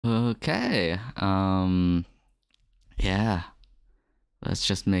Okay. Yeah. Let's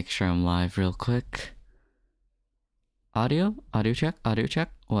just make sure I'm live real quick. Audio check, audio check.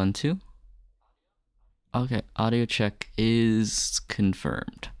 1, 2. Okay, audio check is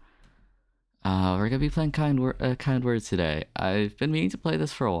confirmed. We're gonna be playing Kind Words today. I've been meaning to play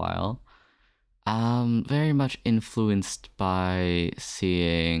this for a while. Very much influenced by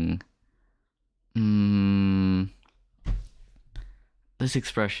seeing. This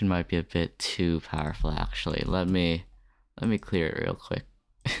expression might be a bit too powerful, actually. Let me clear it real quick.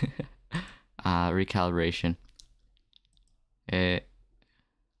 Recalibration. There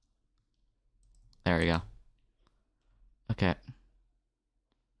we go. Okay.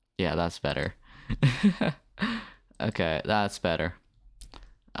 Yeah, that's better. Okay, that's better.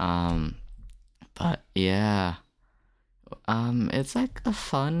 But yeah. It's like a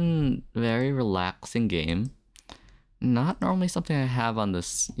fun, very relaxing game. Not normally something I have on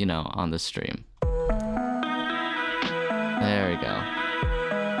this, on the stream. There we go.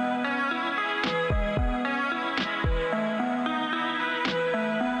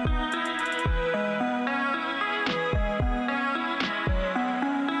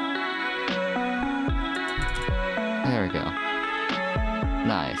 There we go.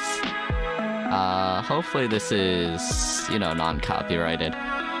 Nice. Hopefully this is, non-copyrighted.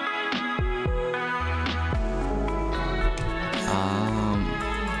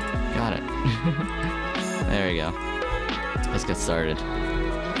 Got it. There we go. Let's get started.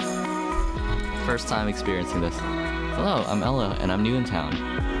 First time experiencing this. Hello, I'm Ella, and I'm new in town.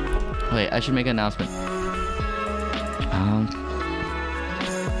 Wait, I should make an announcement.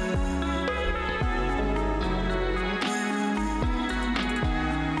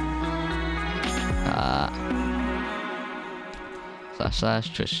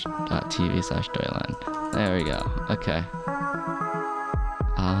 /twitch.tv/Doyland. There we go. Okay.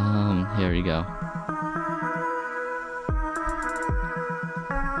 Here we go.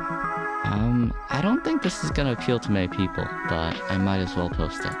 I don't think this is gonna appeal to many people, but I might as well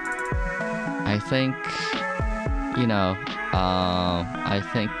post it. I think, I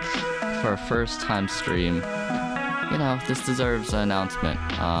think for a first time stream, this deserves an announcement.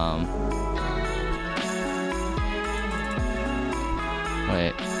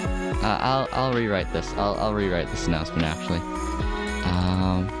 Wait, I'll rewrite this. I'll rewrite this announcement actually.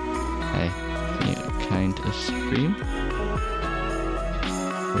 Hey, can you kind of stream?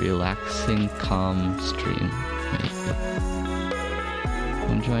 Relaxing, calm stream. Maybe.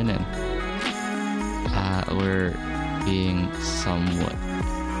 Come join in. We're being somewhat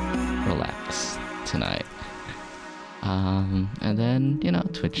relaxed tonight. And then,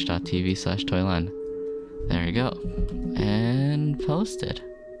 twitch.tv/Toyland. There we go. And posted.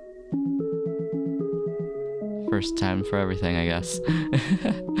 First time for everything, I guess.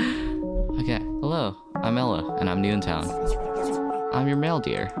 Okay, hello, I'm Ella, and I'm new in town. I'm your male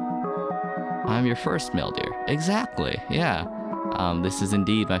deer. I'm your first male deer. Exactly, yeah. This is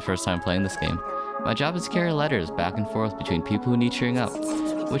indeed my first time playing this game. My job is to carry letters back and forth between people who need cheering up,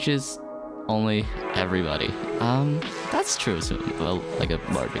 which is only everybody. That's true to like a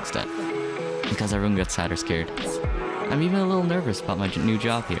large extent, because everyone gets sad or scared. I'm even a little nervous about my new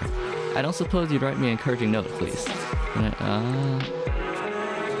job here. I don't suppose you'd write me an encouraging note, please.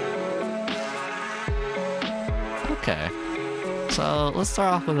 Okay. So, let's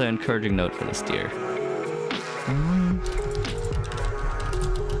start off with an encouraging note for this deer.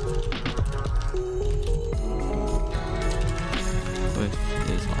 With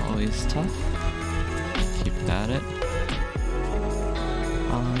is always tough. Keep at it.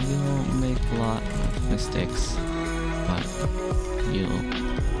 You'll make a lot of mistakes, but you'll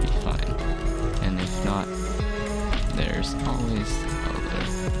be fine. And if not, there's always other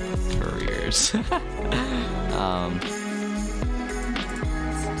careers.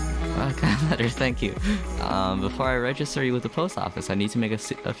 Kind letter, thank you. Before I register you with the post office, I need to make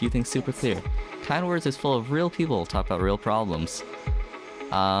a few things super clear. Kind Words is full of real people talk about real problems.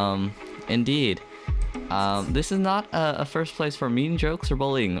 Indeed. This is not a first place for mean jokes or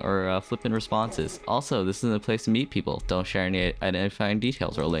bullying or flippant responses. Also, this isn't a place to meet people. Don't share any identifying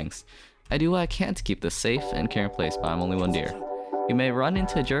details or links. I do what I can to keep this safe and caring place, but I'm only one deer. You may run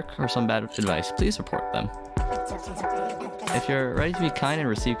into a jerk or some bad advice. Please report them. If you're ready to be kind and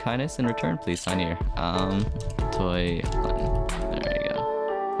receive kindness in return, please sign here. Toy. There you go.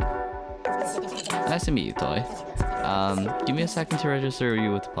 Nice to meet you, Toy. Give me a second to register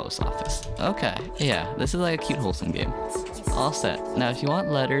you with the post office. Okay, yeah, this is like a cute, wholesome game. All set. Now, if you want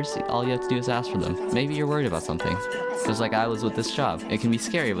letters, all you have to do is ask for them. Maybe you're worried about something. Just like I was with this job. It can be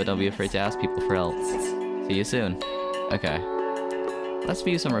scary, but don't be afraid to ask people for help. See you soon. Okay. Let's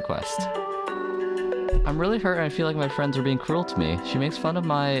view some requests. I'm really hurt and I feel like my friends are being cruel to me. She makes fun of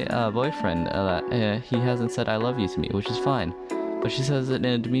my boyfriend that he hasn't said I love you to me, which is fine. But she says it in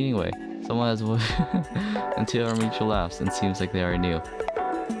a demeaning way. Someone has until our mutual laughs and seems like they already knew.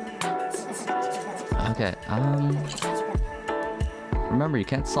 Okay, remember, you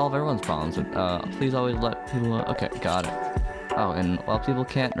can't solve everyone's problems. Please always let people know. Okay, got it. Oh, and while people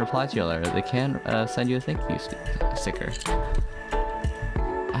can't reply to your letter, they can send you a thank you sticker.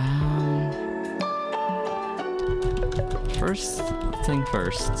 First thing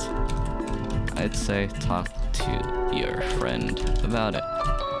first, I'd say talk to your friend about it.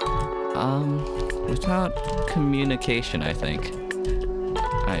 Without communication, I think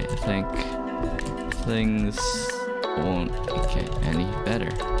things won't get any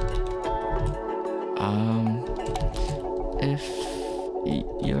better. If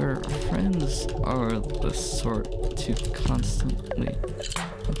your friends are the sort to constantly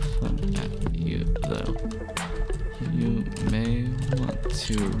poke fun at you, though, you may want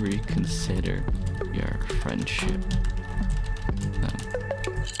to reconsider your friendship.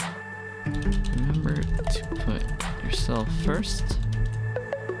 Remember to put yourself first,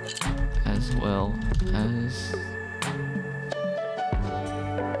 as well as...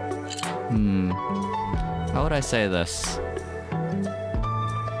 How would I say this?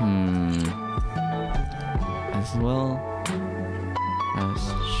 As well as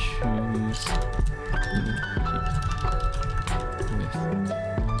choose to keep with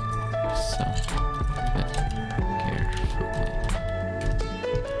yourself, but carefully.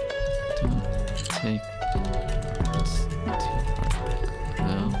 Don't take this too far,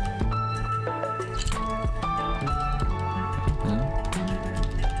 though.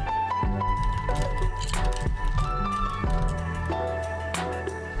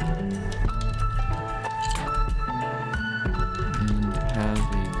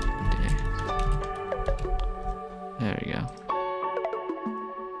 There we go.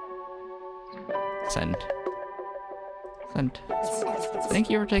 Send. Send. Thank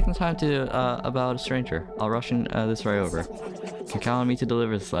you for taking the time to, about a stranger. I'll rush in, this right over. You can count on me to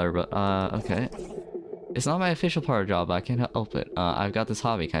deliver this letter, but, okay. It's not my official part of the job, but I can't help it. I've got this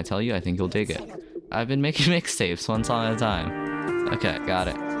hobby, can I tell you? I think you'll dig it. I've been making mixtapes, one song at a time. Okay, got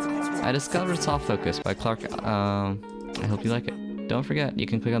it. I discovered Soft Focus by Clark, I hope you like it. Don't forget, you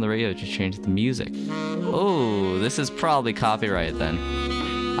can click on the radio to change the music. Oh, this is probably copyrighted then.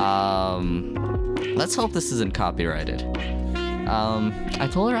 Let's hope this isn't copyrighted. I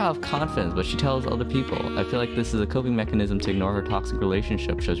told her I have confidence, but she tells other people. I feel like this is a coping mechanism to ignore her toxic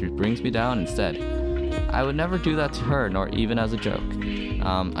relationship, so she brings me down instead. I would never do that to her, nor even as a joke.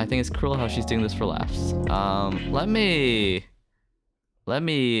 I think it's cruel how she's doing this for laughs. Let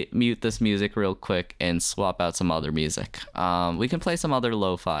me mute this music real quick and swap out some other music. We can play some other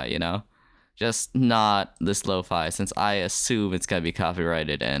lo-fi, you know? Just not this lo-fi, since I assume it's gonna be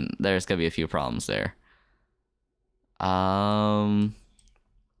copyrighted and there's gonna be a few problems there.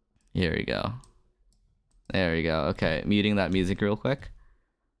 Here we go. There we go. Okay, muting that music real quick.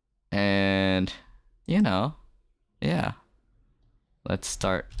 And, you know, yeah. Let's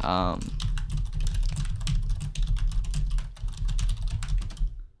start,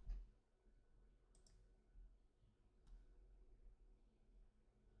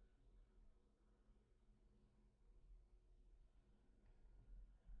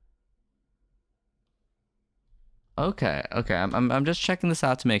 Okay, I'm just checking this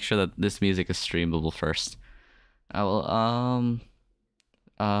out to make sure that this music is streamable first. I will,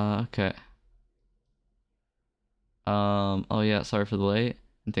 okay. Oh yeah, sorry for the late,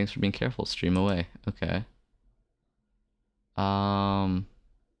 and thanks for being careful, stream away, okay.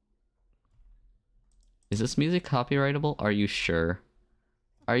 Is this music copyrightable? Are you sure?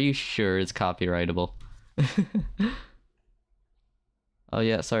 Are you sure it's copyrightable? Oh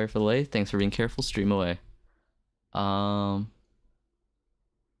yeah, sorry for the late, thanks for being careful, stream away.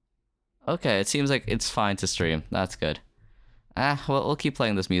 Okay, it seems like it's fine to stream. That's good. Well, we'll keep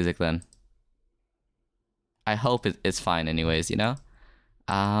playing this music then. I hope it's fine anyways, you know?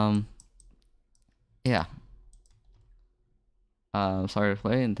 Yeah. Sorry to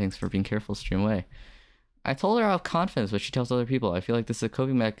play, and thanks for being careful, stream away. I told her I have confidence, but she tells other people. I feel like this is a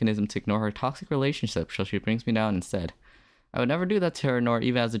coping mechanism to ignore her toxic relationship, so she brings me down instead. I would never do that to her, nor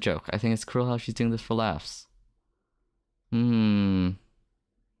even as a joke. I think it's cruel how she's doing this for laughs.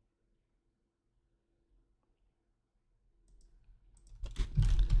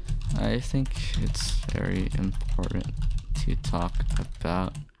 I think it's very important to talk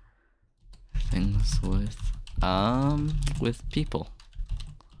about things with people.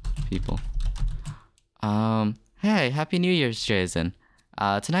 Hey, Happy New Year's, Jason.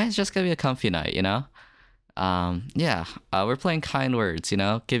 Tonight's just gonna be a comfy night, you know? Yeah, we're playing kind words, you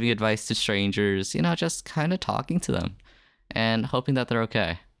know, giving advice to strangers, you know, just kind of talking to them and hoping that they're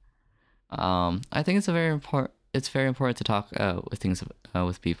okay. I think it's very important to talk with things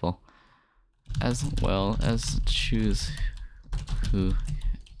with people, as well as choose who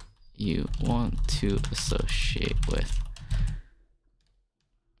you want to associate with.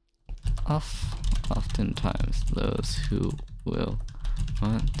 Oftentimes, those who will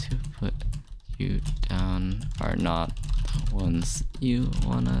want to put you down are not the ones you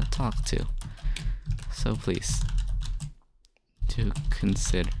want to talk to. So please, do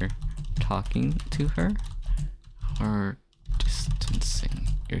consider talking to her or distancing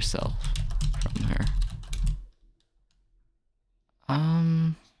yourself from her.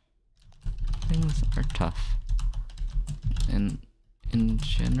 Things are tough. And in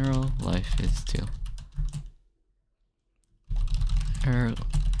general, life is too. There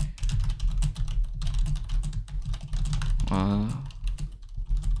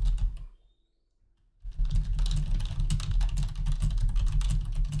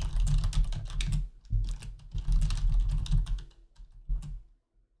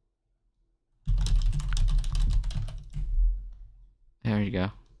you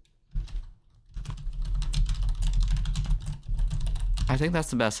go. I think that's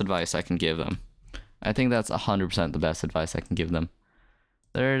the best advice I can give them. I think that's 100% the best advice I can give them.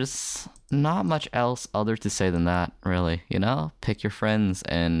 There's not much else other to say than that, really, you know? Pick your friends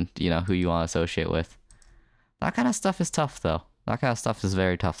and, you know, who you want to associate with. That kind of stuff is tough, though. That kind of stuff is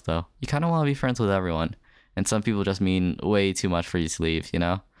very tough, though. You kind of want to be friends with everyone. And some people just mean way too much for you to leave, you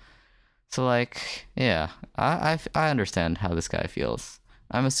know? So, like, yeah, I understand how this guy feels.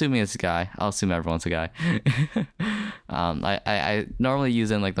 I'm assuming it's a guy. I'll assume everyone's a guy. I normally use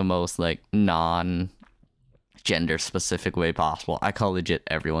it in, like, the most, like, non-gender specific way possible. I call legit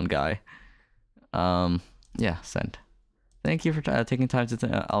everyone guy. Yeah, send. Thank you for taking time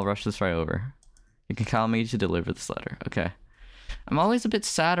to... I'll rush this right over. You can count me to deliver this letter. Okay. I'm always a bit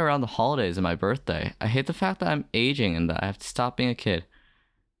sad around the holidays and my birthday. I hate the fact that I'm aging and that I have to stop being a kid.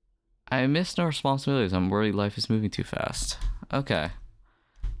 I miss no responsibilities. I'm worried life is moving too fast. Okay.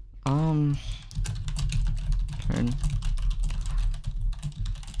 Turn.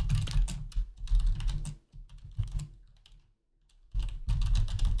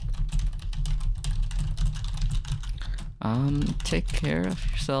 Take care of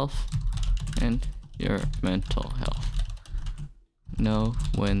yourself and your mental health. Know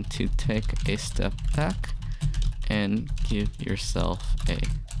when to take a step back and give yourself a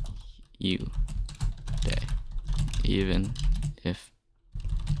you day, even if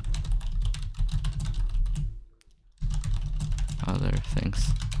other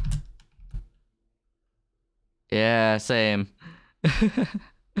things. Yeah, same.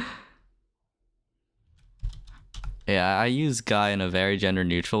 Yeah, I use guy in a very gender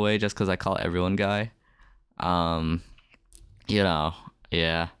neutral way just because I call everyone guy. You know,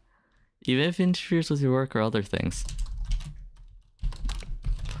 yeah. Even if it interferes with your work or other things.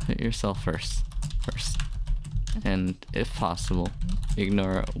 Put yourself first. And if possible,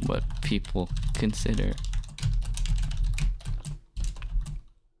 ignore what people consider.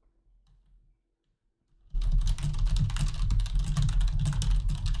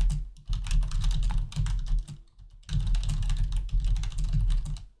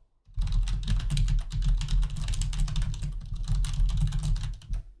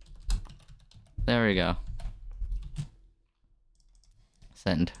 There we go.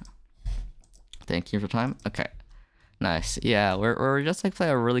 Send. Thank you for time. Okay. Nice. Yeah, we're just like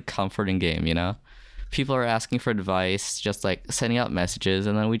playing a really comforting game, you know? People are asking for advice, just like sending out messages,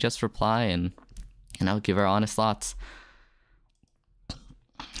 and then we just reply and, you know, give our honest thoughts.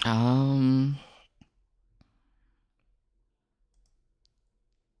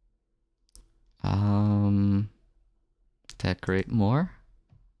 Decorate more.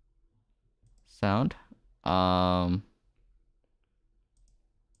 Sound. I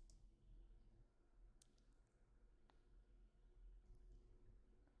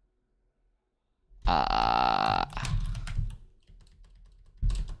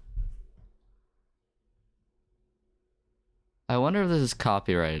wonder if this is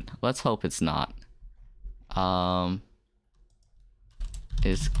copyrighted. Let's hope it's not.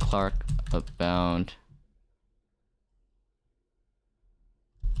 Is Clark Abound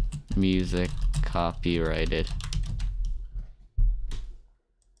music copyrighted?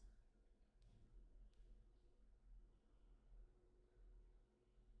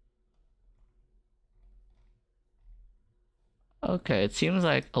 Okay, it seems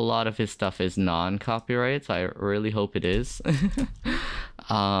like a lot of his stuff is non-copyright, so I really hope it is.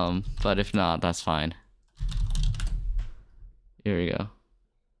 But if not, that's fine. Here we go.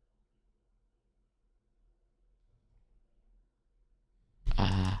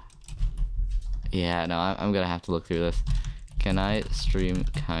 Yeah, no, I'm gonna have to look through this. Can I stream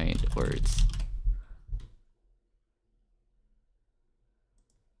kind words?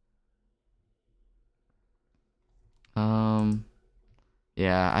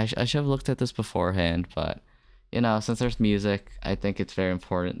 Yeah, I should have looked at this beforehand, but you know, since there's music, I think it's very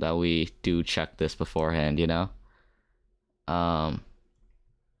important that we do check this beforehand, you know? Um,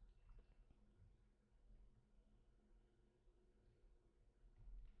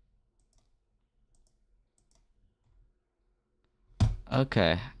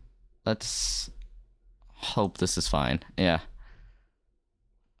 okay. Let's hope this is fine. Yeah.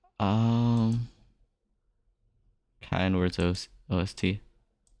 Um, kind words OST.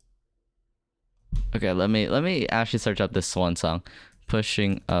 Okay, let me actually search up this one song.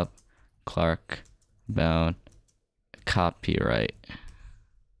 Pushing up Clark bound copyright.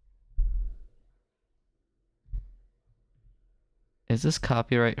 Is this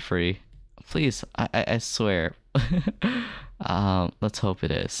copyright free? Please, I swear. Let's hope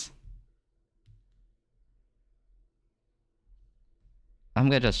it is. I'm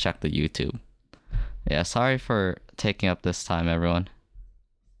gonna just check the YouTube. Yeah, sorry for taking up this time, everyone.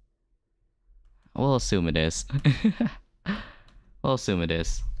 We'll assume it is. We'll assume it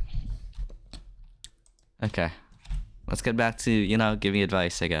is. Okay. Let's get back to, you know, giving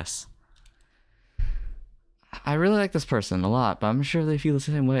advice, I guess. I really like this person a lot, but I'm sure they feel the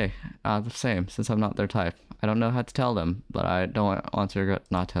same way. The same, since I'm not their type. I don't know how to tell them, but I don't want to regret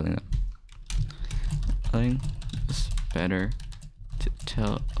not telling them. I think it's better to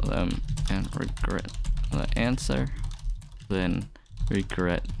tell them and regret the answer than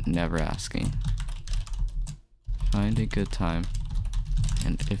regret never asking. Find a good time,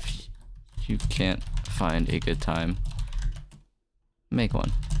 and if you can't find a good time, make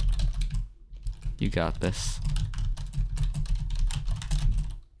one. You got this.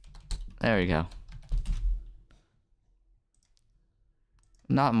 There we go.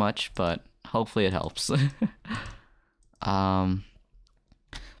 Not much, but hopefully it helps. My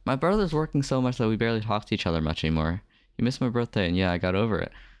brother's working so much that we barely talk to each other much anymore. He missed my birthday, and yeah, I got over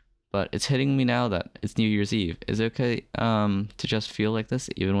it. But it's hitting me now that it's New Year's Eve. Is it okay, to just feel like this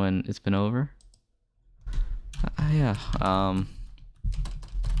even when it's been over? Yeah, well,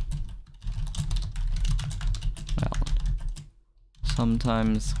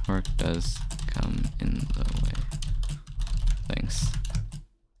 sometimes work does come in the way. Thanks.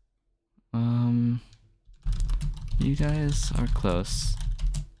 You guys are close.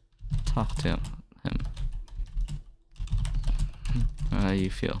 Talk to him. How do you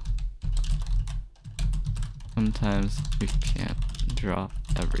feel? Sometimes we can't drop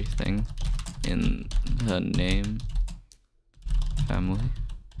everything in the name family,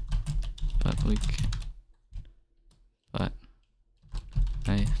 but we can. But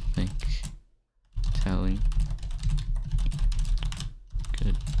I think telling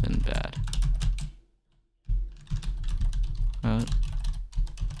good and bad.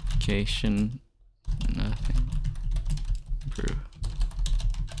 Vacation, nothing. Brew.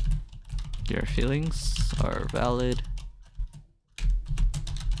 Your feelings are valid.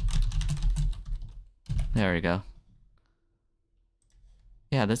 There we go.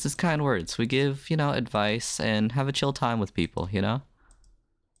 Yeah, this is kind words. We give, you know, advice and have a chill time with people, you know?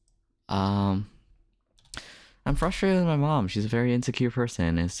 I'm frustrated with my mom. She's a very insecure person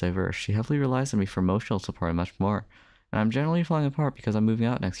and is diverse. She heavily relies on me for emotional support and much more. And I'm generally falling apart because I'm moving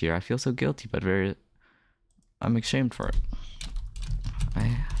out next year. I feel so guilty, but I'm ashamed for it.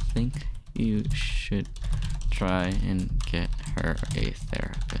 I think you should try and get her a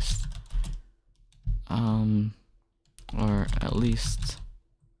therapist. Or at least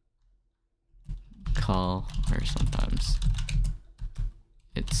call her sometimes.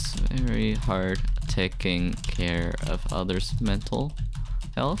 It's very hard taking care of others' mental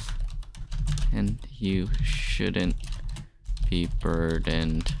health, and you shouldn't be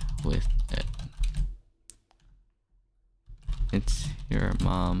burdened with it. It's your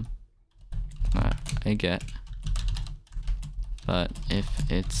mom. I get. But if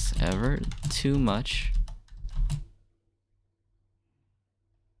it's ever too much,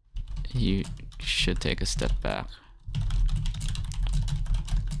 you should take a step back.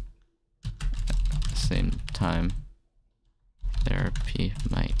 At the same time, therapy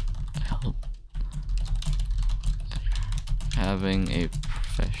might help. Having a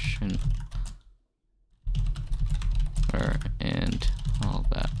profession and all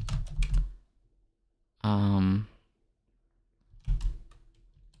that.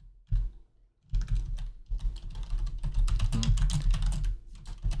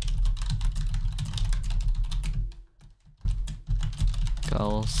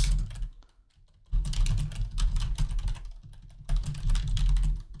 else?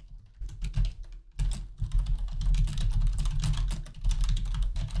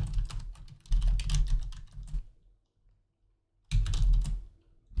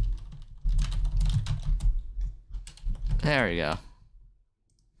 There we go.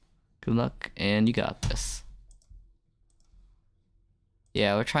 Good luck, and you got this.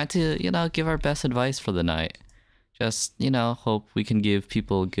 Yeah, we're trying to, you know, give our best advice for the night. Just, you know, hope we can give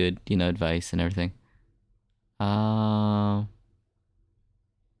people good, you know, advice and everything.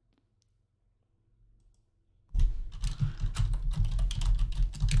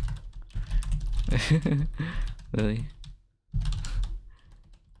 Really?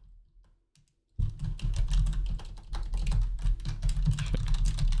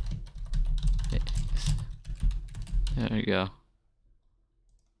 There we go.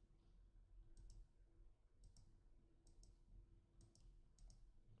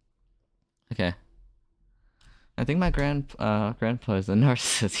 Okay. I think my grandpa is a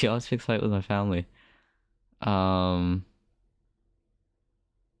narcissist. He always picks fight with my family.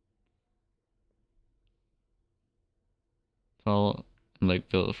 Well, like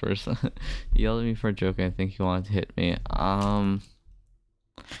Bill first. He yelled at me for a joke. I think he wanted to hit me.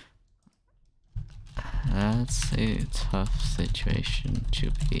 That's a tough situation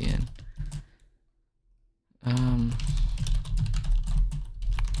to be in.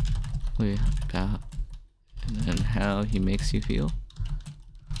 About and how he makes you feel,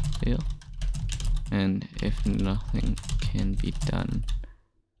 and if nothing can be done,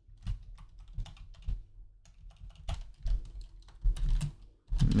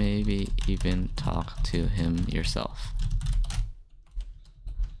 maybe even talk to him yourself.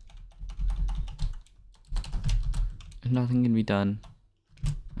 If nothing can be done,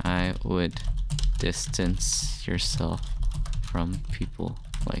 I would distance yourself from people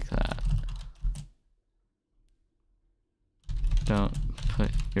like that. Don't put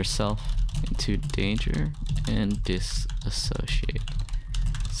yourself into danger and disassociate.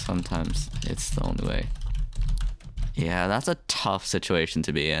 Sometimes it's the only way. Yeah, that's a tough situation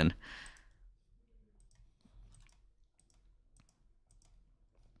to be in.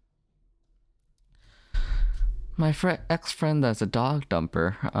 My ex-friend that's a dog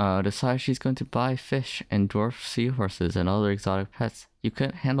dumper decides she's going to buy fish and dwarf seahorses and other exotic pets. You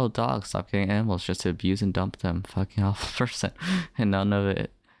couldn't handle dogs, stop getting animals just to abuse and dump them. Fucking awful person. And none of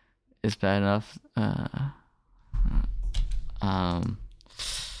it is bad enough.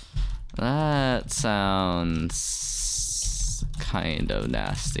 That sounds kind of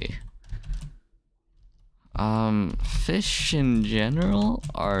nasty. Fish in general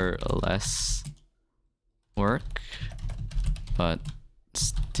are less work, but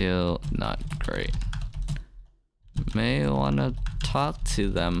still not great. May want to talk to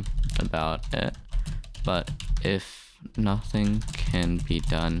them about it, but if nothing can be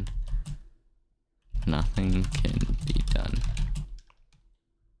done, nothing can be done.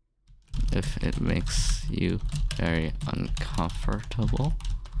 If it makes you very uncomfortable,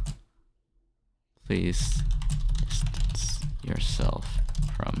 please distance yourself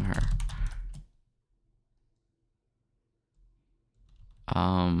from her.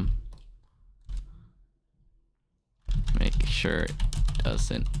 Make sure it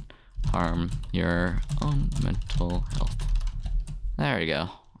doesn't harm your own mental health. There we go.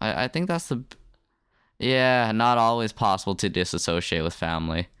 I think that's the... Yeah, not always possible to disassociate with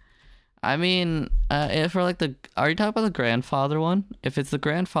family. I mean, if we're like the... Are you talking about the grandfather one? If it's the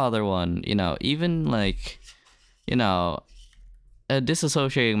grandfather one, you know, even like, you know,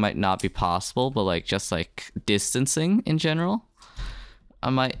 disassociating might not be possible, but like just like distancing in general, I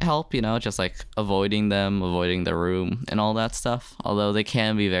might help, you know, just like avoiding them, avoiding the room and all that stuff. Although they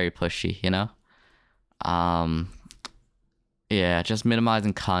can be very pushy, you know? Yeah, just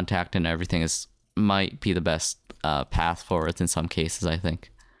minimizing contact and everything might be the best path forward in some cases, I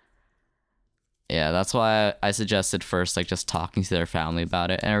think. Yeah, that's why I suggested first, like, just talking to their family about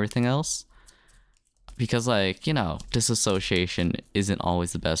it and everything else. Because, like, you know, disassociation isn't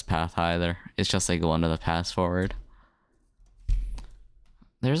always the best path either. It's just, like, one of the paths forward.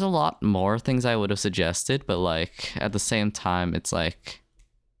 There's a lot more things I would have suggested, but, like, at the same time, it's, like,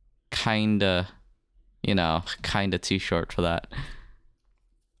 kinda, you know, kinda too short for that.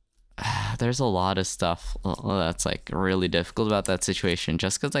 There's a lot of stuff that's, like, really difficult about that situation,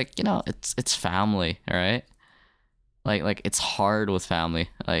 just because, like, you know, it's family, right? Like, it's hard with family,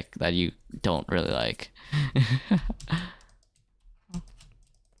 like, that you don't really like.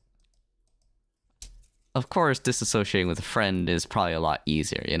 Of course, disassociating with a friend is probably a lot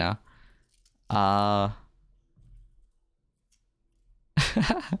easier, you know?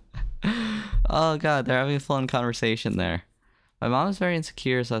 Oh god, they're having a fun conversation there. My mom is very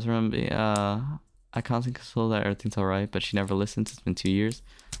insecure, so I was remember I constantly console that everything's alright, but she never listens. It's been 2 years.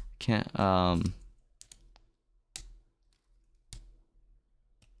 Can't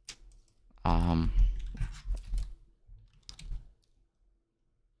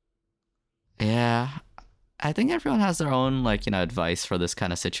yeah. I think everyone has their own, like, you know, advice for this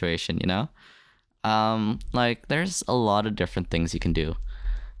kind of situation, you know? Like, there's a lot of different things you can do.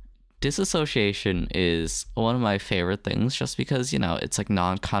 Disassociation is one of my favorite things just because, you know, it's like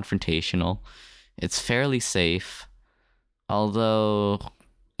non-confrontational. It's fairly safe, although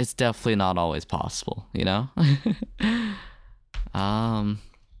it's definitely not always possible, you know? um,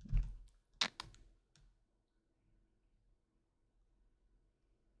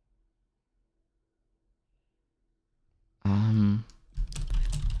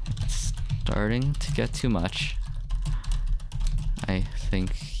 it's starting to get too much. I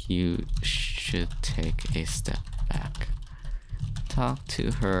think you should take a step back. Talk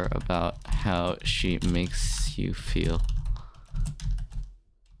to her about how she makes you feel.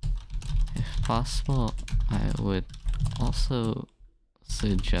 If possible, I would also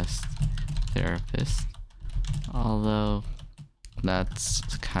suggest therapist, although that's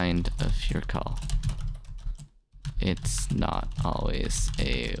kind of your call. It's not always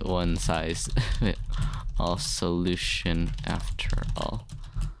a one-size-fits-all solution after all.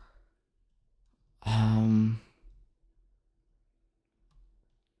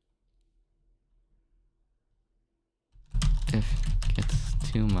 If it gets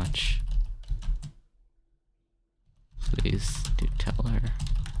too much, please do tell her.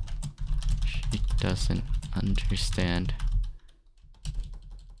 She doesn't understand.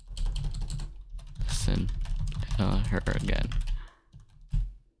 Listen, tell her again.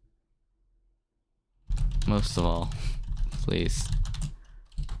 Most of all, please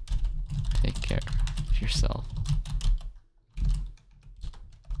take care of yourself.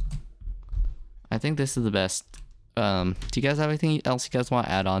 I think this is the best. Do you guys have anything else you guys want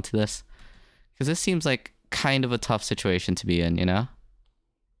to add on to this? Because this seems like kind of a tough situation to be in, you know?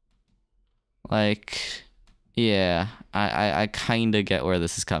 Like, yeah, I kind of get where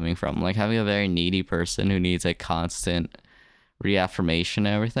this is coming from. Like, having a very needy person who needs a constant reaffirmation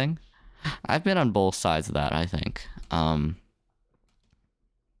and everything. I've been on both sides of that, I think.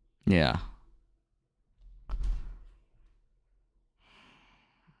 Yeah.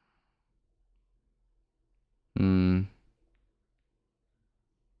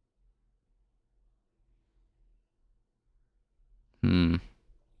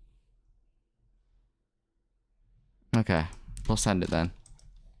 Okay, we'll send it then.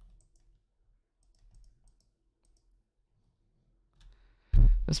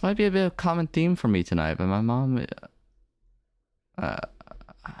 This might be a bit of a common theme for me tonight, but my mom...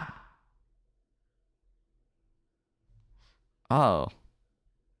 Oh.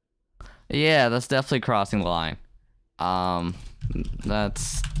 Yeah, that's definitely crossing the line.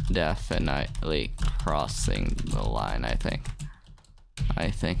 That's definitely crossing the line, I think.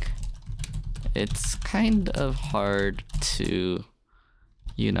 It's kind of hard to,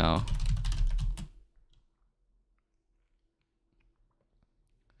 you know,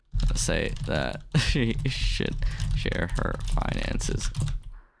 say that she should share her finances.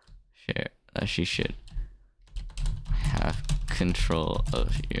 She should have control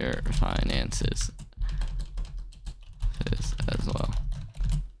of your finances as well.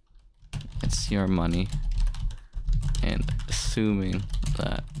 It's your money, and assuming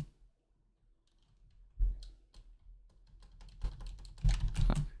that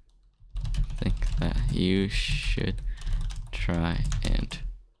I think that you should try and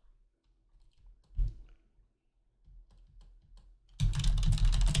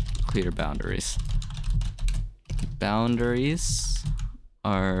clear boundaries. Boundaries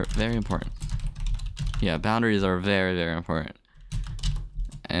are very important. Yeah, boundaries are very, very important.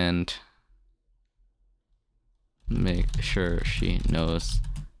 And make sure she knows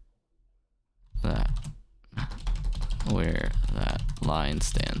that where that line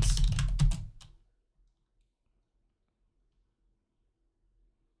stands.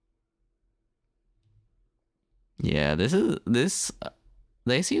 Yeah, they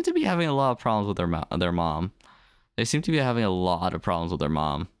seem to be having a lot of problems with their mom. They seem to be having a lot of problems with their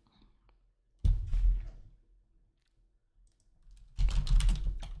mom.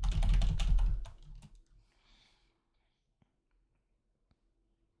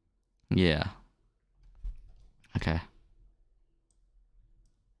 Yeah. Okay.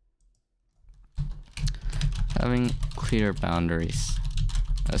 Having clear boundaries,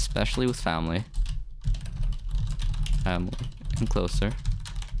 especially with family and closer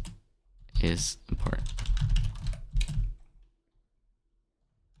is important.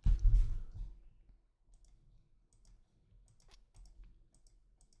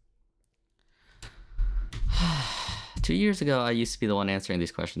 Two years ago, I used to be the one answering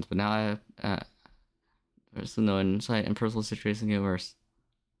these questions, but now there's no insight and personal situations get worse.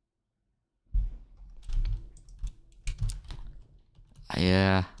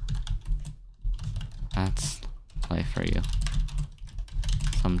 Yeah. That's life for you.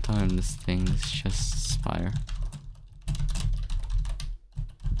 Sometimes things just aspire.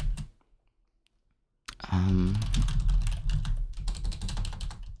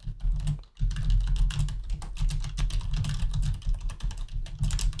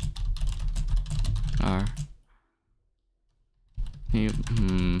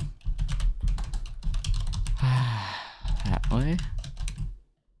 That way?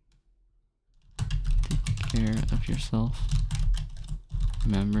 Take care of yourself.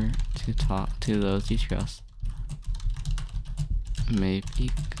 Remember to talk to those you trust.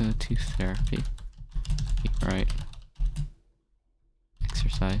 Maybe go to therapy. Eat right.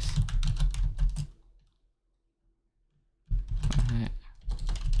 Exercise. Alright.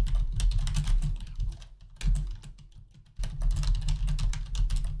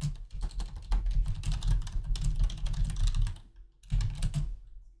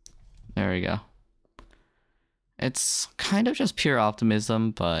 There we go. It's kind of just pure optimism,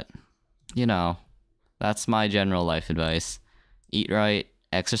 but, you know, that's my general life advice. Eat right,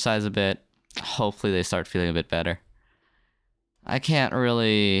 exercise a bit, hopefully they start feeling a bit better. I can't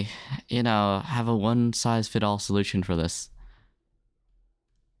really, you know, have a one-size-fit-all solution for this.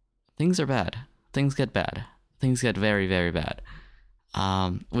 Things are bad. Things get bad. Things get very, very bad.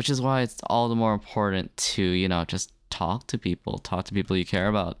 Which is why it's all the more important to, you know, just talk to people you care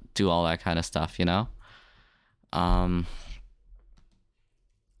about, do all that kind of stuff, you know?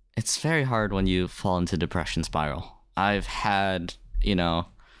 It's very hard when you fall into depression spiral. I've had, you know,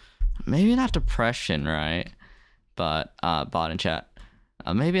 maybe not depression, right? But, bot in chat.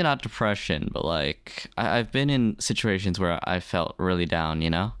 Maybe not depression, but like, I've been in situations where I felt really down, you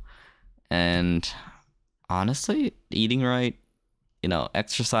know? And honestly, eating right, you know,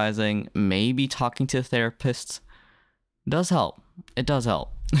 exercising, maybe talking to a therapist does help. It does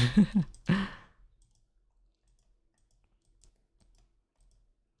help.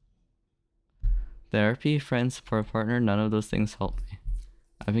 Therapy, friends, support partner, none of those things help me.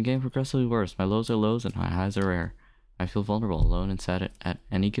 I've been getting progressively worse. My lows are lows and my highs are rare. I feel vulnerable, alone, and sad at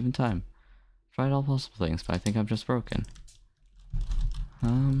any given time. I've tried all possible things, but I think I'm just broken.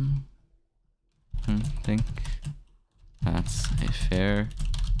 I think that's a fair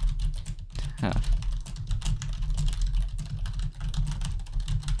test.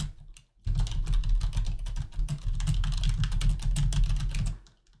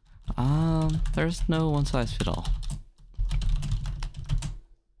 There's no one size fit all.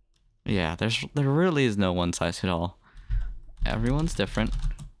 Yeah, there really is no one size fit all. Everyone's different.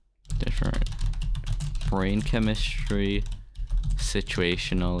 Different brain chemistry,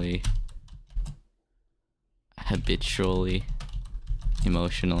 situationally, habitually,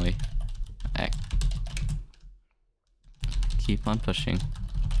 emotionally. Keep on pushing.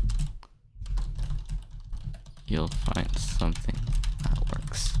 You'll find something that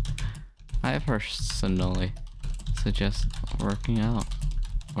works. I personally suggest working out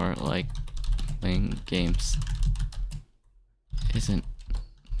or like playing games. Isn't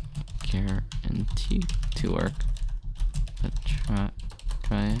guaranteed to work, but try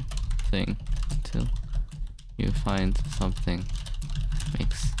a thing until you find something that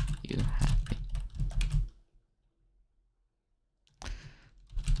makes you happy.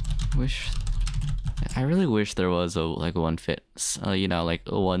 I really wish there was a like one fit, you know, like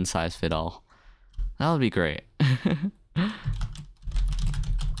a one size fit all. That would be great.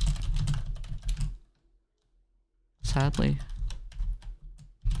 Sadly,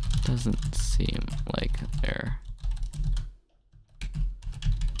 doesn't seem like there.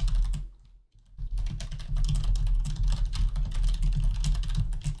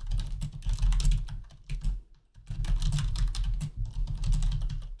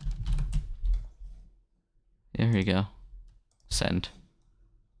 There we go. Send.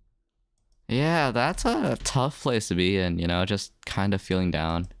 Yeah, that's a tough place to be in, you know, just kind of feeling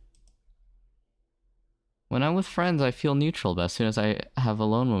down. When I'm with friends, I feel neutral, but as soon as I have a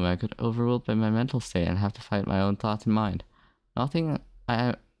lone moment, I get overruled by my mental state and have to fight my own thoughts and mind. Nothing I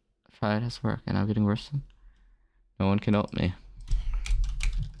have tried has worked, and I'm getting worse. No one can help me.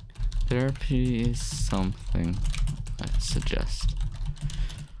 Therapy is something I suggest.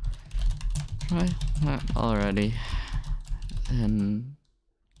 Try that already. then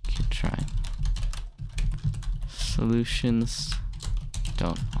keep trying. Solutions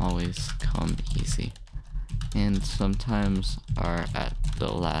don't always come easy, and sometimes are at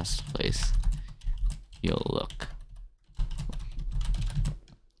the last place you'll look.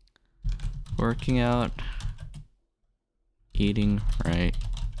 Working out, eating right,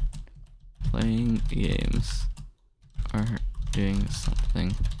 playing games, or doing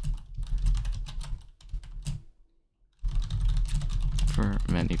something for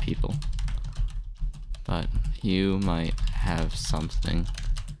many people. But you might have something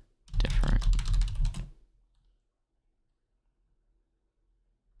different.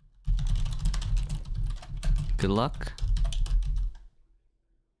 Good luck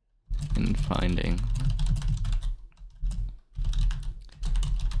in finding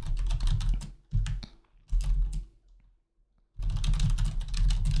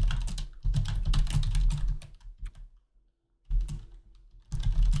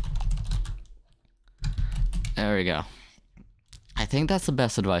There we go. I think that's the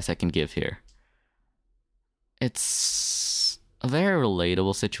best advice I can give here. It's a very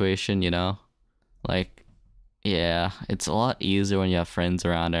relatable situation, you know? Like, yeah, it's a lot easier when you have friends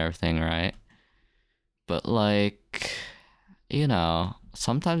around and everything, right? But like, you know,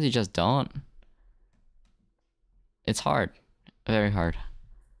 sometimes you just don't. It's hard. Very hard.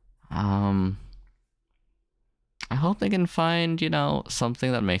 I hope they can find, you know,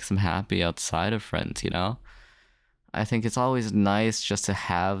 something that makes them happy outside of friends, you know? I think it's always nice just to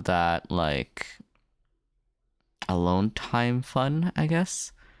have that, like, alone time fun, I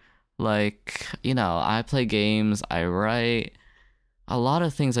guess. Like, you know, I play games, I write, a lot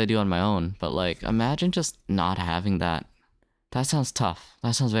of things I do on my own, but like, imagine just not having that. That sounds tough.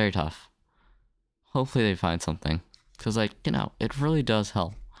 That sounds very tough. Hopefully they find something. Because, like, you know, it really does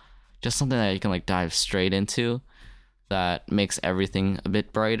help. Just something that you can, like, dive straight into that makes everything a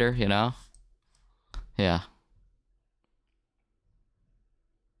bit brighter, you know? Yeah.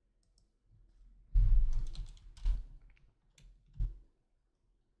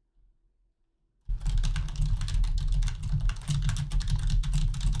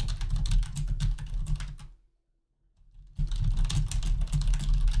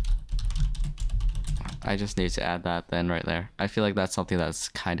 I just need to add that then right there. I feel like that's something that's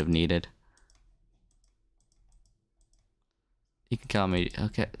kind of needed. You can call me.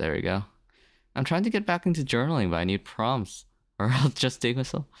 Okay, there we go. I'm trying to get back into journaling, but I need prompts, or I'll just take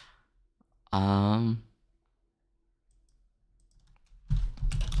myself. Um.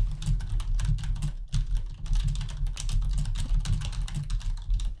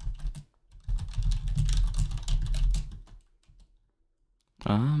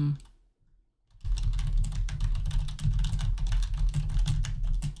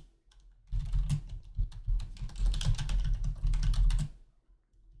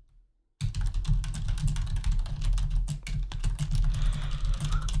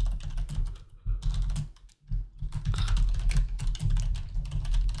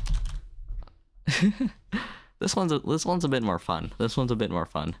 This one's a bit more fun. This one's a bit more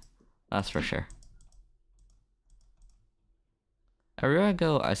fun. That's for sure. Everywhere I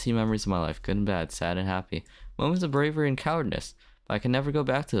go, I see memories of my life, good and bad, sad and happy. Moments of bravery and cowardness. But I can never go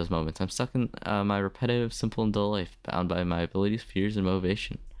back to those moments. I'm stuck in my repetitive, simple, and dull life, bound by my abilities, fears, and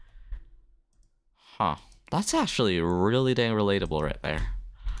motivation. Huh. That's actually really dang relatable right there.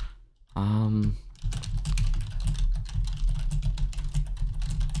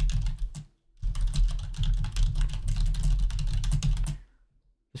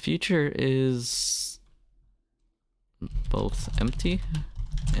 The future is both empty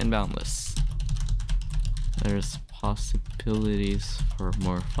and boundless. There's possibilities for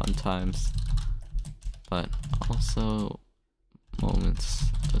more fun times, but also moments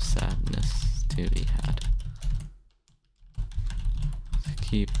of sadness to be had. So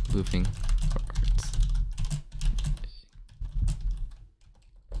keep moving forwards.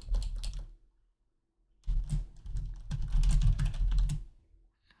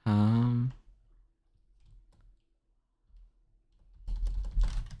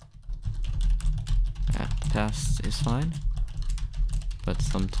 Yeah, past is fine, but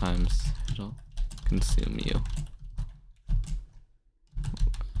sometimes it'll consume you.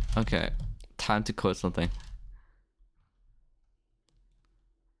 Okay, time to quote something.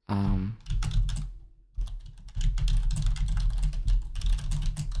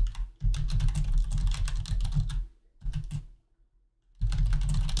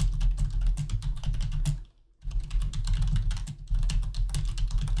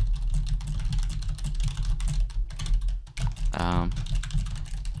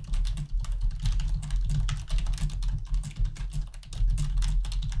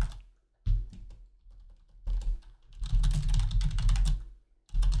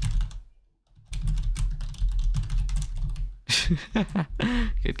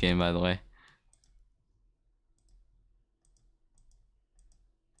 Good game, by the way.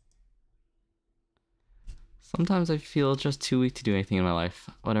 Sometimes I feel just too weak to do anything in my life.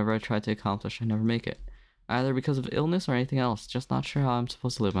 Whatever I try to accomplish, I never make it. Either because of illness or anything else. Just not sure how I'm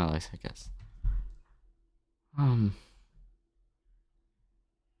supposed to live my life, I guess.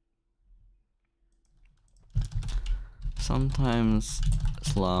 Sometimes,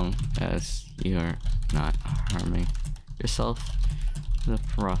 as long as you're not harming yourself, the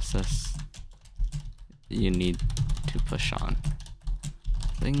process you need to push on.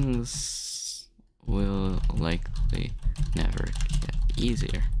 Things will likely never get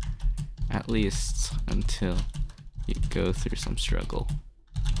easier. At least until you go through some struggle.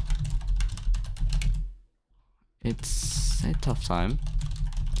 It's a tough time,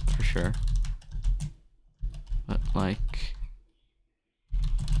 for sure. But like,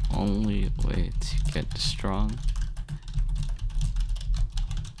 only way to get strong.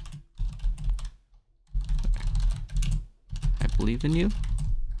 I believe in you.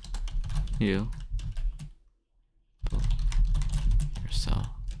 You.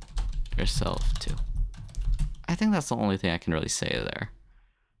 Yourself too. I think that's the only thing I can really say there.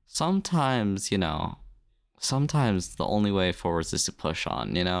 Sometimes, you know, sometimes the only way forwards is to push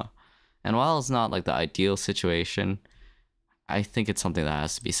on, you know? And while it's not like the ideal situation, I think it's something that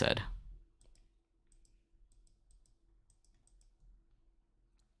has to be said.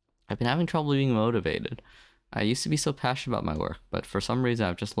 I've been having trouble being motivated. I used to be so passionate about my work, but for some reason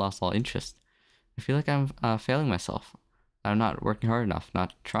I've just lost all interest. I feel like I'm failing myself. I'm not working hard enough,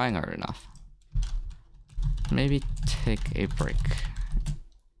 not trying hard enough. Maybe take a break.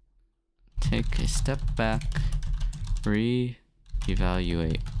 Take a step back.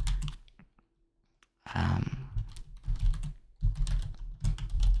 Re-evaluate.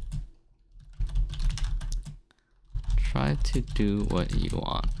 Try to do what you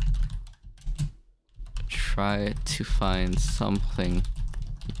want. Try to find something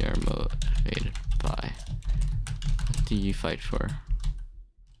you're motivated by. What do you fight for?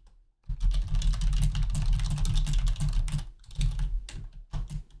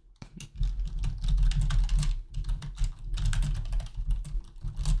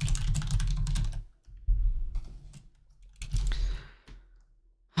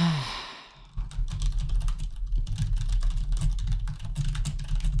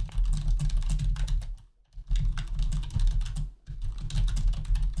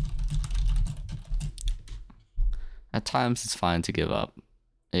 At times it's fine to give up.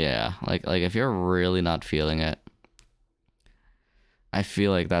 Yeah, like if you're really not feeling it, I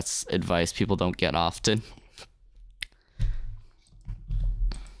feel like that's advice people don't get often.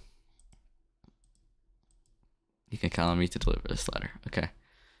 You can count on me to deliver this letter. Okay.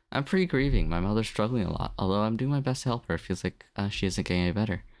 I'm pretty grieving. My mother's struggling a lot. Although I'm doing my best to help her, it feels like she isn't getting any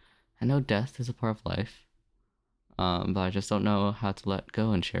better. I know death is a part of life. But I just don't know how to let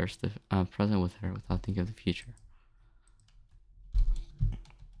go and cherish the present with her without thinking of the future.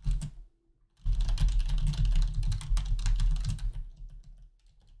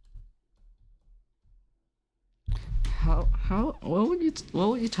 What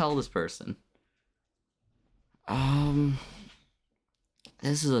would you tell this person?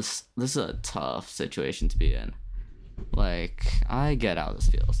 This is a tough situation to be in. Like, I get how this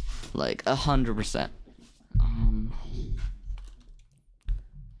feels. Like 100%.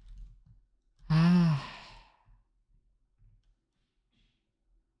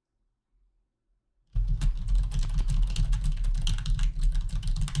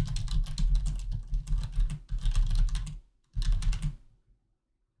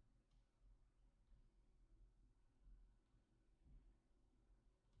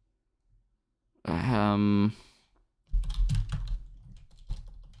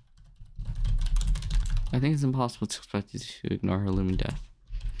 I think it's impossible to expect you to ignore her looming death.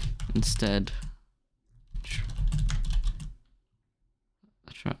 Instead,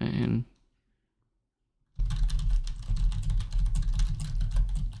 try and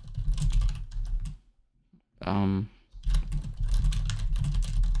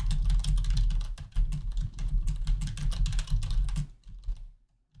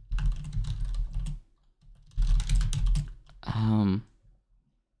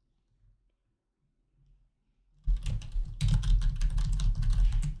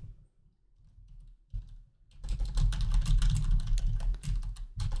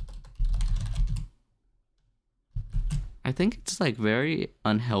I think it's like very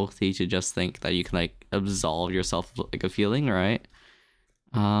unhealthy to just think that you can like absolve yourself of like a feeling, right?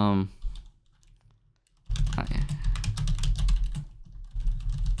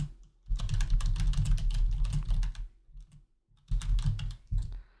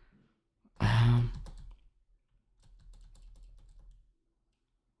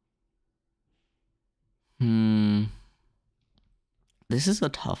 This is a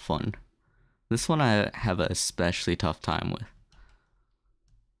tough one. This one I have a especially tough time with.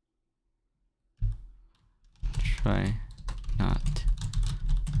 Try not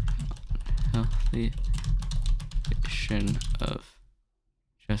healthy vision of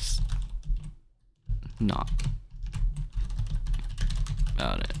just not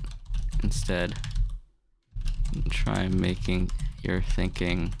about it. Instead, try making your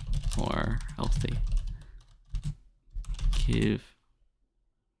thinking more healthy. Give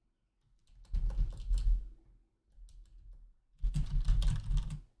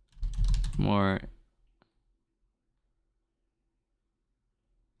more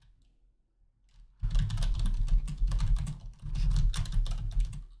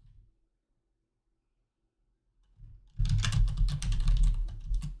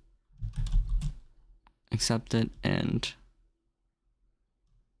accept it and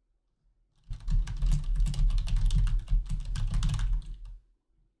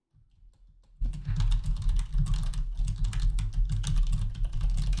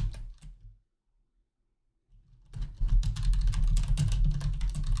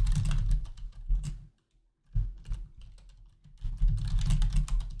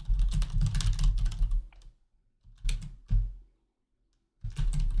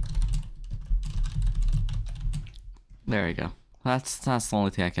there you go. That's the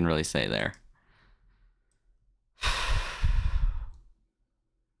only thing I can really say there.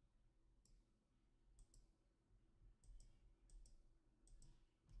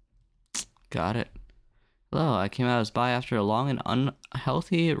 Got it. Hello, I came out as bi after a long and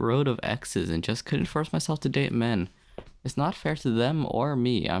unhealthy road of exes and just couldn't force myself to date men. It's not fair to them or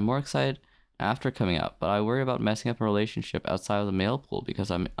me. I'm more excited after coming out, but I worry about messing up a relationship outside of the male pool because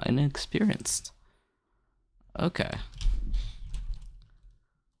I'm inexperienced. Okay.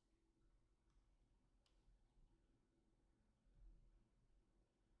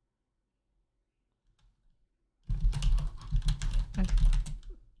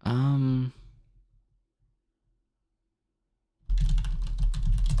 Um...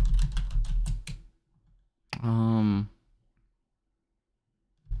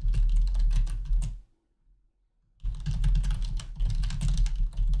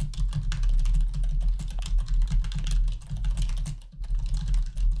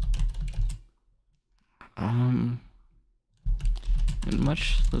 In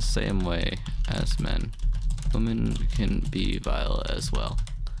much the same way as men, women can be vile as well.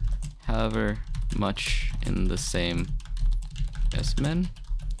 However, much in the same as men,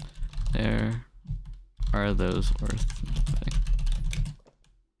 there are those worth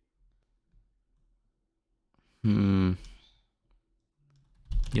living.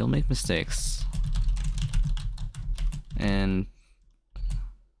 You'll make mistakes. And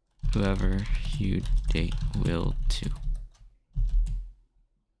whoever you date will too.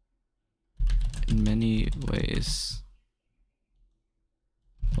 In many ways,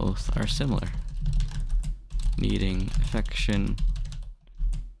 both are similar. Needing affection,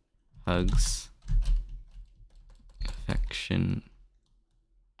 hugs, affection,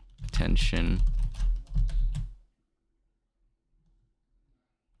 attention,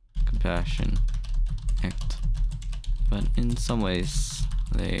 compassion, act. But in some ways,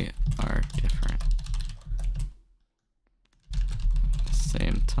 they are different. At the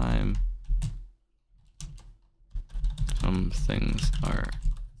same time, some things are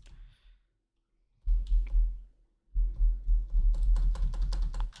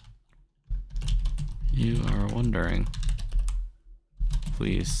you are wondering.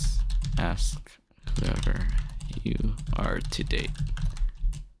 Please ask whoever you are to date.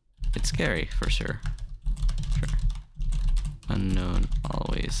 It's scary for sure. Unknown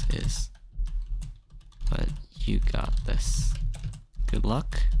always is. But you got this. Good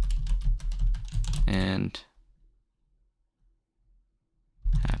luck. And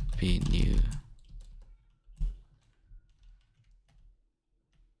Happy New.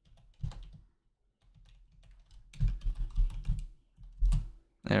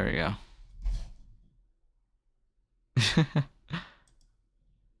 There we go.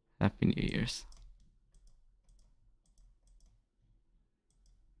 Happy New Year's.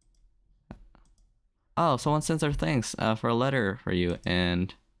 Oh, someone sent their thanks for a letter for you,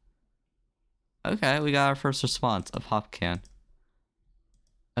 and okay, we got our first response of Hopcan.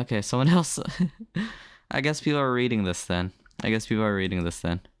 Okay, someone else. I guess people are reading this then.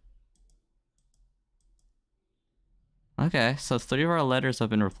 Okay, so 3 of our letters have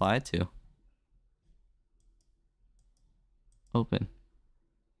been replied to. Open.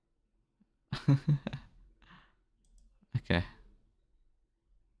 Okay.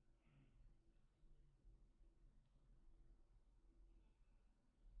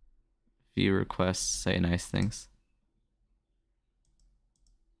 view requests, say nice things.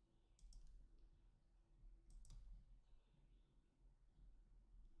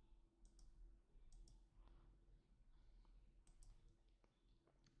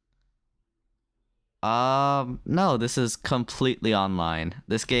 No, this is completely online.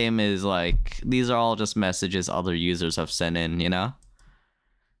 This game is like, these are all just messages other users have sent in, you know?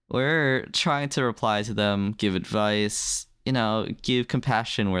 We're trying to reply to them, give advice, you know, give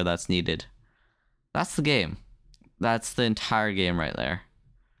compassion where that's needed. That's the game. That's the entire game right there.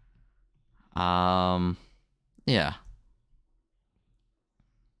 Yeah.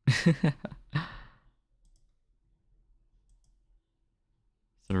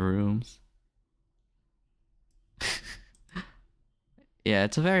 The rooms. Yeah,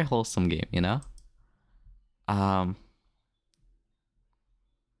 it's a very wholesome game, you know?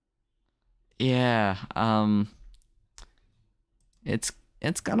 Yeah,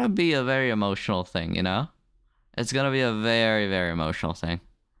 it's gonna be a very emotional thing, you know? It's gonna be a very, very emotional thing.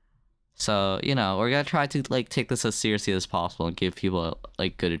 So, you know, we're gonna try to like take this as seriously as possible and give people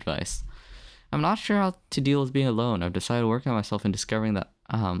like good advice. I'm not sure how to deal with being alone. I've decided to work on myself and discovering that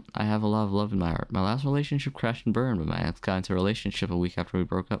I have a lot of love in my heart. My last relationship crashed and burned, but my ex got into a relationship a week after we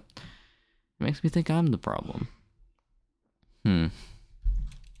broke up. It makes me think I'm the problem.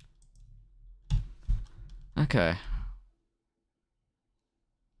 Okay.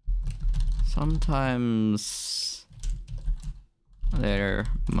 Sometimes there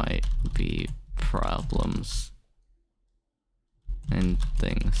might be problems and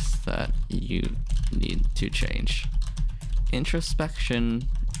things that you need to change. Introspection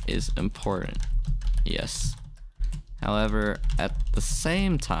is important, yes. However, at the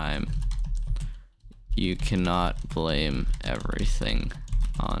same time, you cannot blame everything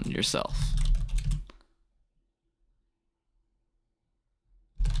on yourself.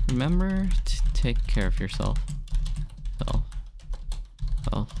 Remember to take care of yourself.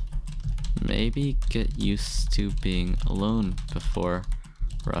 Maybe get used to being alone before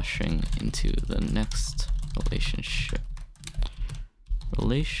rushing into the next relationship.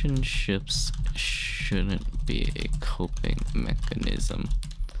 Relationships shouldn't be a coping mechanism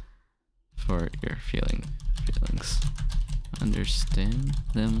for your feelings. Understand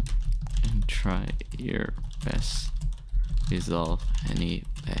them and try your best. Resolve any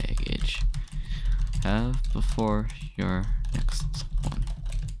baggage have before your next one.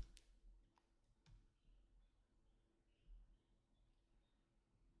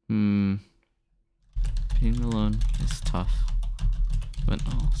 Being alone is tough, but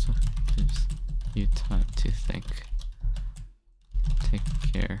also gives you time to think. Take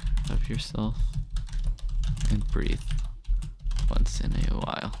care of yourself and breathe once in a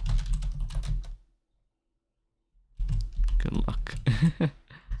while. Good luck.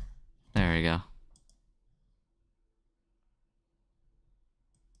 There we go.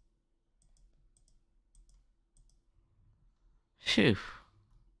 Phew.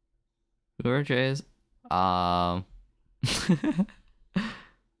 Who are Jay's?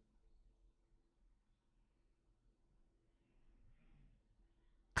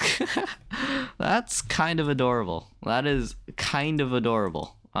 That's kind of adorable. That is kind of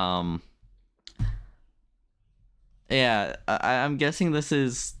adorable. Yeah, I'm guessing this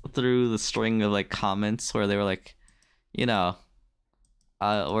is through the string of like comments where they were like, you know,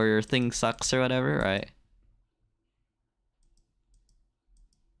 or your thing sucks or whatever, right?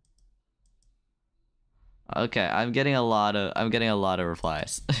 Okay, I'm getting a lot of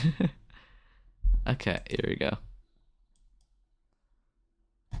replies. Okay, here we go.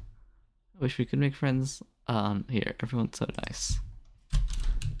 Wish we could make friends. Here, everyone's so nice.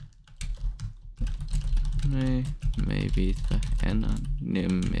 Maybe the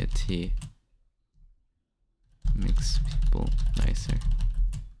anonymity makes people nicer.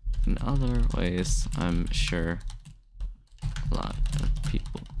 In other ways, I'm sure a lot of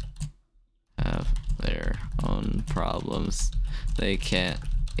people have their own problems they can't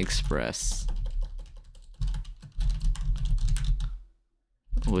express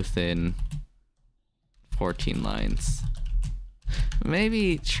within 14 lines.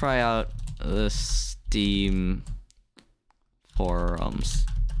 Maybe try out the Steam forums.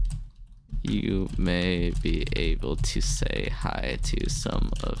 You may be able to say hi to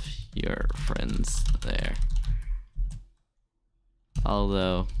some of your friends there.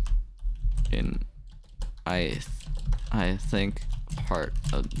 Although, I think part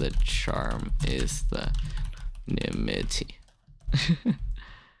of the charm is the anonymity.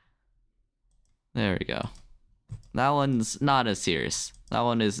 There we go. That one's not as serious. That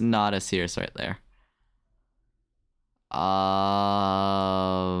one is not as serious right there.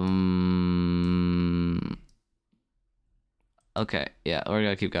 Okay, yeah, we're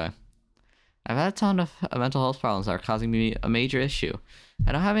gonna keep going. I've had a ton of mental health problems that are causing me a major issue.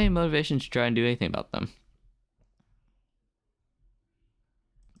 I don't have any motivation to try and do anything about them.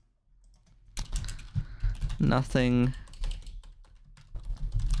 Nothing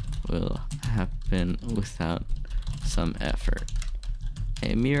will happen without some effort.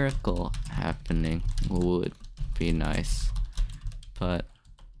 A miracle happening would be nice, but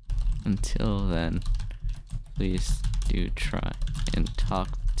until then, please do try and talk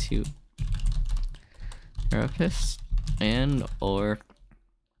to therapists and or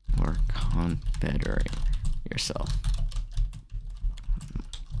work on bettering yourself.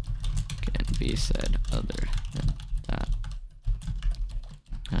 Can be said other than that.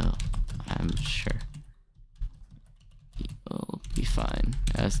 Oh, I'm sure you'll be fine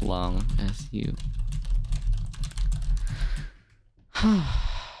as long as you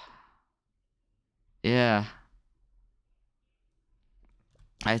yeah.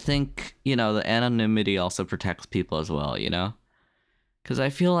 I think, you know, the anonymity also protects people as well, you know? Because I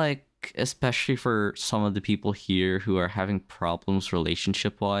feel like, especially for some of the people here who are having problems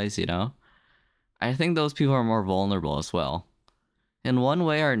relationship-wise, you know? I think those people are more vulnerable as well. In one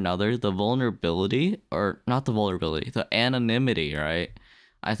way or another, the vulnerability, or not the vulnerability, the anonymity, right?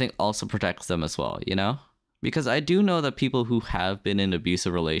 I think also protects them as well, you know? Because I do know that people who have been in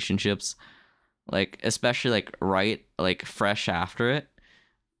abusive relationships, like, especially like like fresh after it,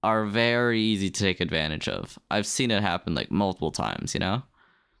 are very easy to take advantage of. I've seen it happen like multiple times, you know?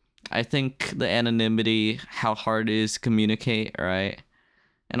 I think the anonymity, how hard it is to communicate, right?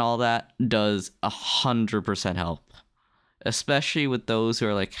 And all that does 100% help. Especially with those who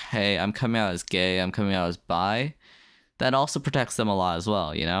are like, hey, I'm coming out as gay, I'm coming out as bi. That also protects them a lot as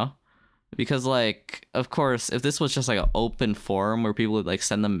well, you know? Because, like, of course, if this was just like an open forum where people would like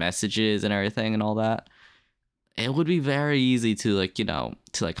send them messages and everything and all that, it would be very easy to like, you know,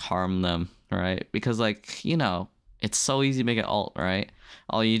 to like harm them, right? Because, like, you know, it's so easy to make an alt, right?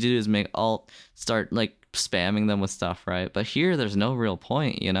 All you do is make alt, start like spamming them with stuff, right? But here, there's no real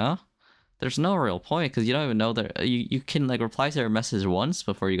point, you know? There's no real point because you don't even know that you can like reply to their message once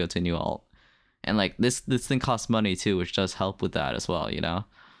before you go to a new alt. And like this thing costs money too, which does help with that as well, you know?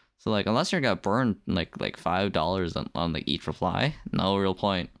 So like unless you're gonna burn like $5 on like each reply, no real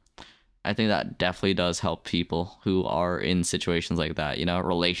point. I think that definitely does help people who are in situations like that, you know,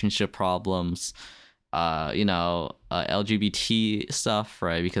 relationship problems, you know, LGBT stuff,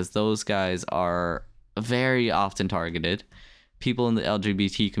 right? Because those guys are very often targeted. People in the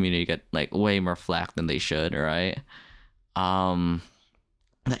LGBT community get like way more flack than they should, right? The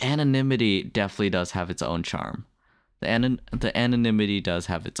anonymity definitely does have its own charm. The anonymity does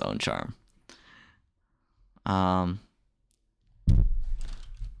have its own charm.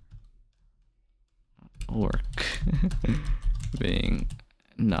 Work being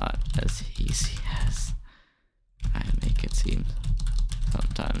not as easy as I make it seem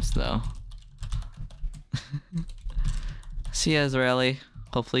sometimes, though. See ya, Israeli.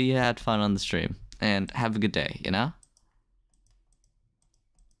 Hopefully you had fun on the stream and have a good day, you know?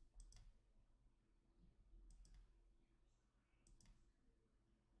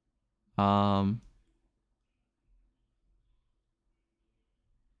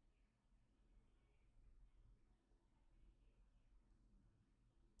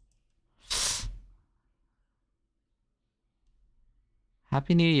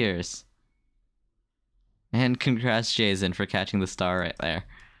 Happy New Year's. And congrats, Jason, for catching the star right there.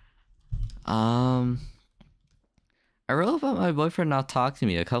 I wrote about my boyfriend not talking to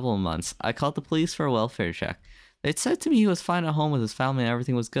me a couple of months. I called the police for a welfare check. They said to me he was fine at home with his family and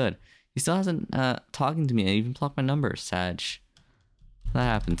everything was good. He still hasn't talking to me and even blocked my number. Sag. That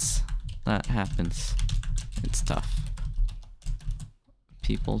happens. That happens. It's tough.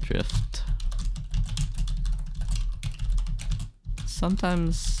 People drift.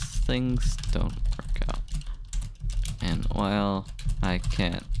 Sometimes things don't work out. And while I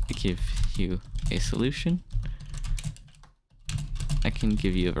can't give you a solution, I can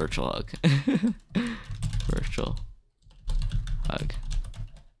give you a virtual hug. Virtual hug.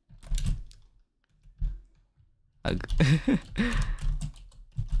 Hug.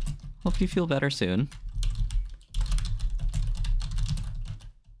 Hope you feel better soon.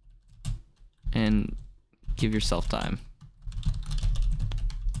 And give yourself time.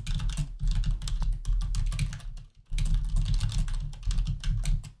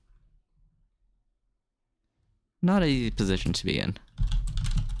 Not an easy position to be in.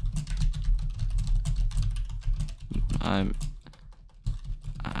 I'm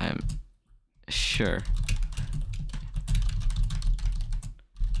sure.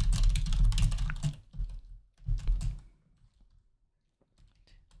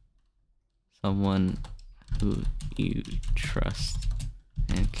 Someone who you trust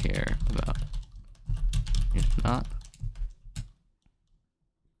and care about. If not,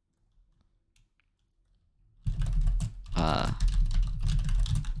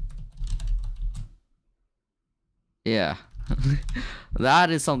 yeah.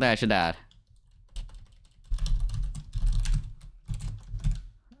 That is something I should add.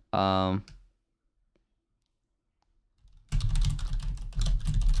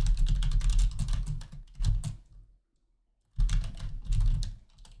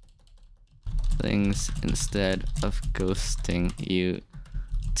 Things instead of ghosting you,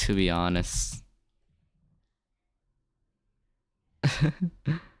 to be honest.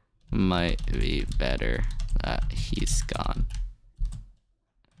 Might be better that he's gone.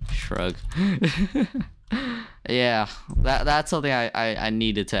 Shrug. Yeah, that's something I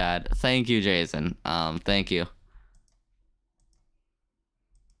needed to add. Thank you, Jason. Thank you.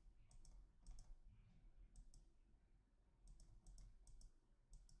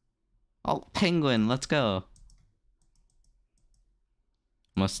 Oh, penguin, let's go.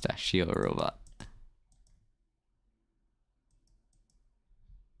 Mustachio robot.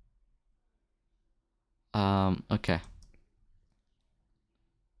 Okay.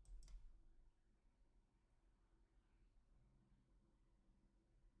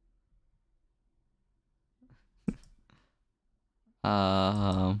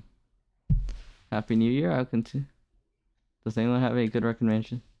 Happy New Year. I'll continue. Does anyone have any good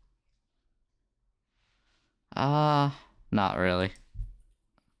recommendations? Not really.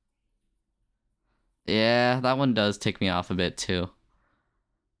 Yeah, that one does tick me off a bit too.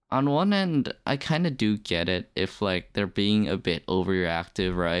 On one end, I kind of do get it if like they're being a bit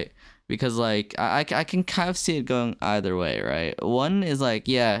overreactive, right? Because like I can kind of see it going either way, right? One is like,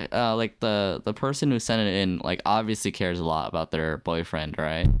 yeah, like the person who sent it in like obviously cares a lot about their boyfriend,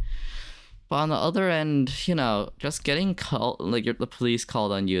 right? But on the other end, you know, just getting called, like the police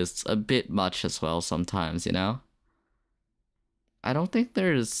called on you is a bit much as well sometimes, you know? I don't think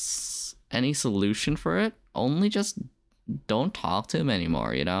there's any solution for it. Only just don't talk to him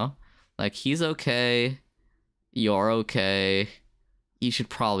anymore, you know? Like, he's okay. You're okay. You should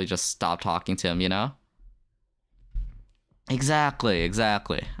probably just stop talking to him, you know? Exactly.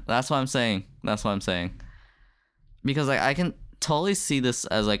 That's what I'm saying. Because, like, I can totally see this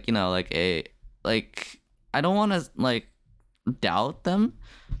as, like, you know, like, I don't want to, like, doubt them,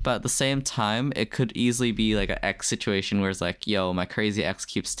 but at the same time it could easily be like an ex situation where it's like, yo, my crazy ex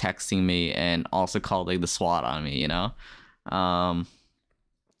keeps texting me and also calling the SWAT on me, you know?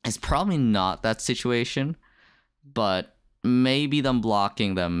 It's probably not that situation, but maybe them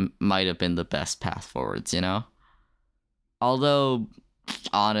blocking them might have been the best path forwards, you know? Although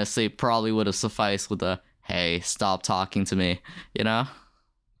honestly probably would have sufficed with a hey, stop talking to me, you know?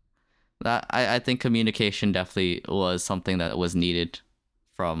 That I think communication definitely was something that was needed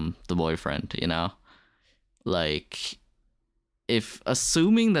from the boyfriend, you know? Like, if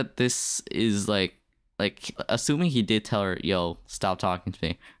assuming that this is like assuming he did tell her, yo, stop talking to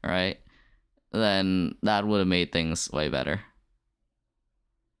me, right? Then that would have made things way better.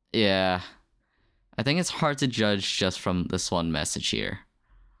 Yeah. I think it's hard to judge just from this one message here.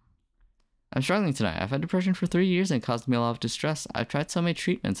 I'm struggling tonight. I've had depression for 3 years and it caused me a lot of distress. I've tried so many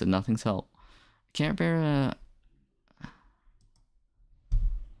treatments and nothing's helped. I can't bear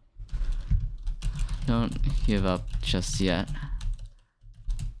Don't give up just yet.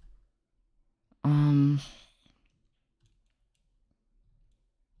 I'm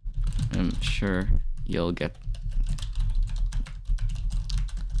sure you'll get...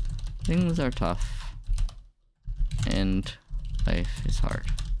 Things are tough. And life is hard.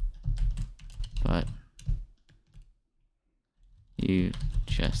 But you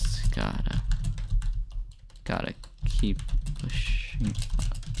just gotta keep pushing.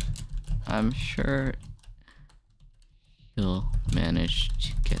 I'm sure you'll manage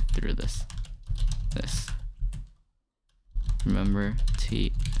to get through this. Remember to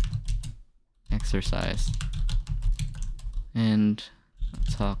eat, exercise, and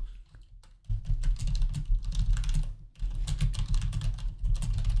talk.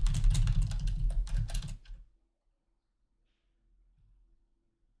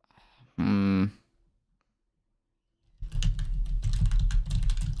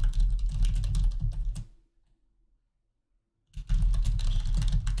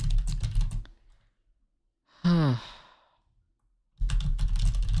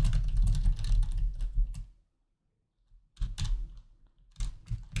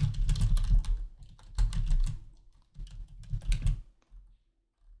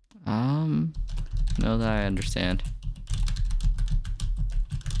 Know that I understand.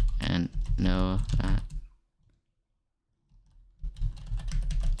 And know that.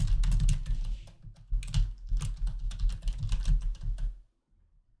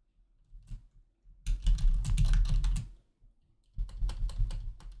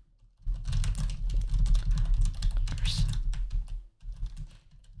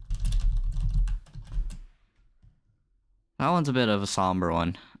 That one's a bit of a somber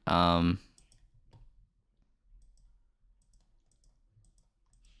one.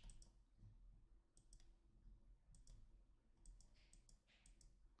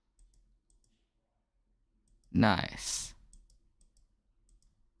 Nice.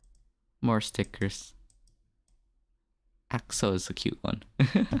 More stickers. Axo is a cute one.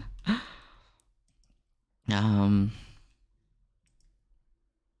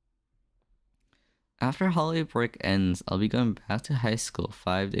 After holiday break ends, I'll be going back to high school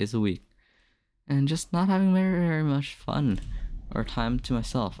 5 days a week. And just not having very much fun or time to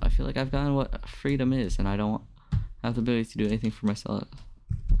myself. I feel like I've gotten what freedom is, and I don't have the ability to do anything for myself.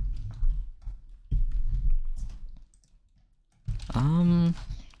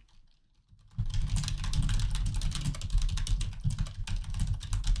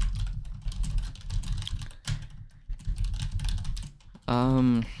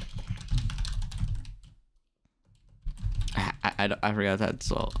 I forgot that.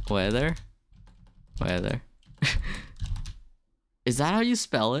 So weather. Is that how you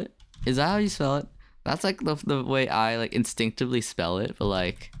spell it? Is that how you spell it? That's like the way I like instinctively spell it, but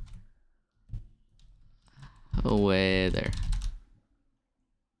like weather.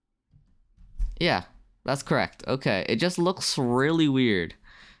 Yeah, that's correct. Okay, it just looks really weird.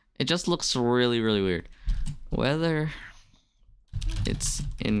 It just looks really weird. Whether it's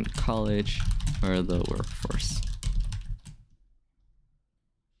in college or the workforce.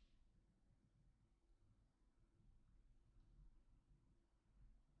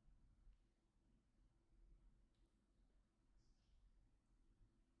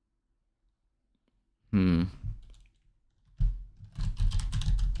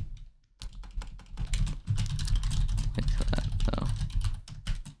 Like that though.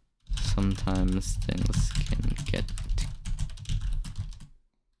 Sometimes things can get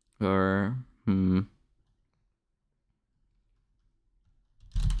or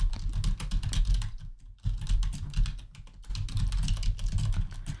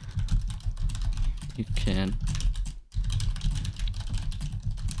you can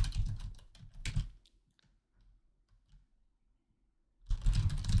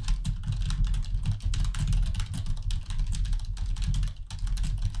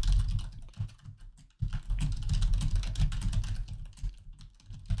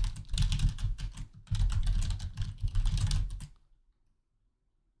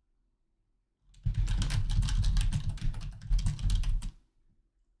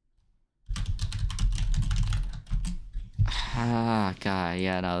God,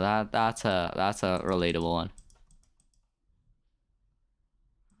 yeah, no, that's a relatable one.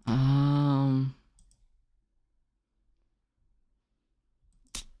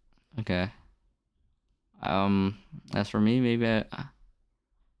 Okay. As for me, maybe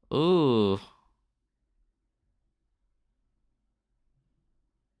ooh.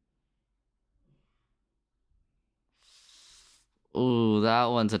 Ooh, that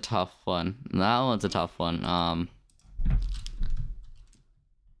one's a tough one. That one's a tough one.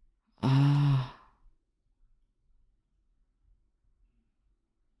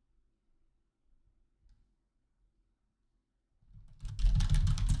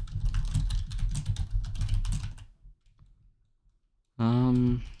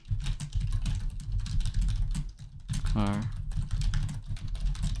 Car.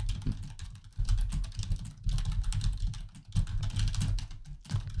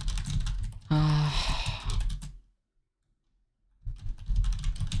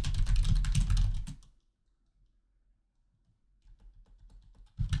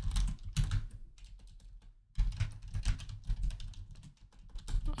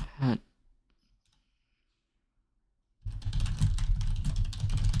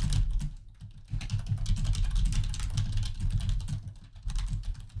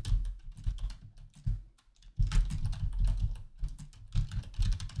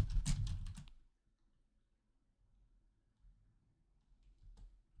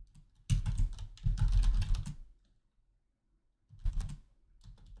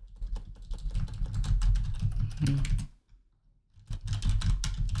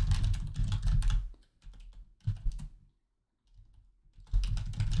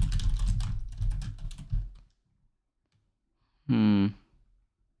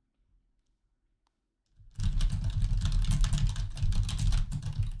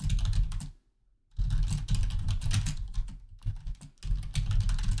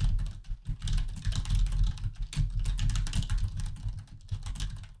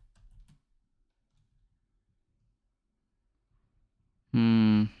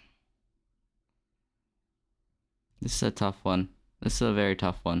 This is a tough one. This is a very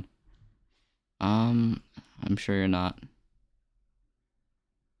tough one. I'm sure you're not.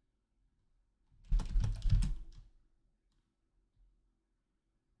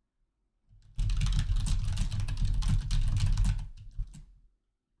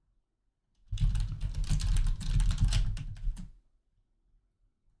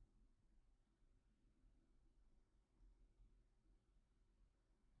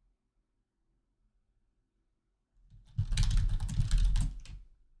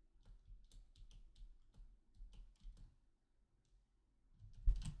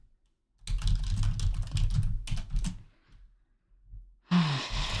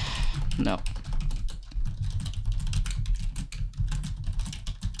 No.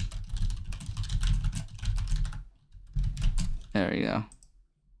 There we go.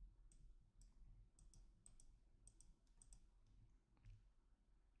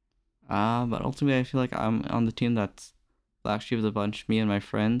 But ultimately I feel like I'm on the team that's black sheep of the bunch, me and my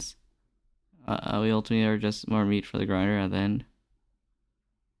friends. We ultimately are just more meat for the grinder at the end.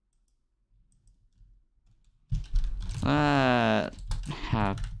 That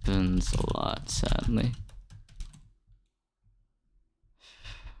happens a lot, sadly.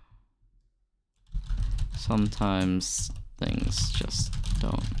 Sometimes things just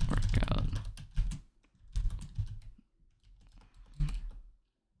don't work out.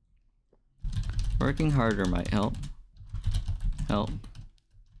 Working harder might help.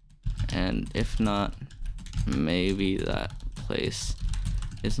 And if not, maybe that place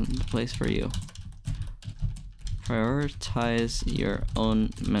isn't the place for you. Prioritize your own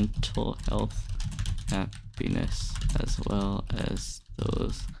mental health, happiness, as well as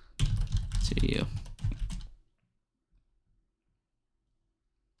those to you.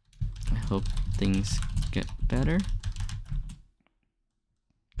 I hope things get better.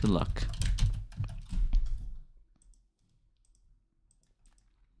 Good luck.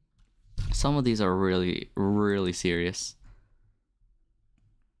 Some of these are really, really serious.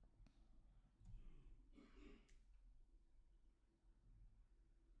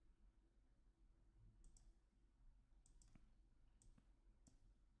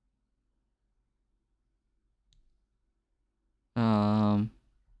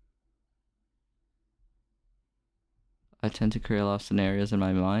 I tend to create a lot of scenarios in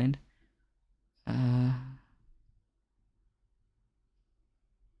my mind.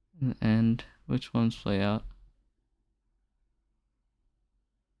 And which ones play out?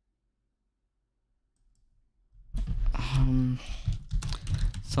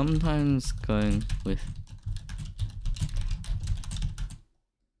 Sometimes going with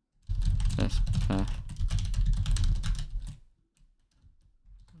best path.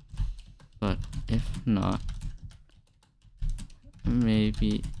 But if not,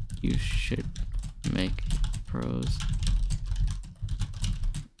 maybe you should make pros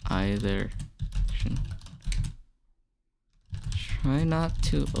either action. Try not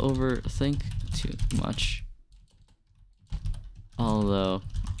to overthink too much. Although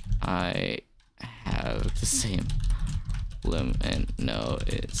I have the same limb and no,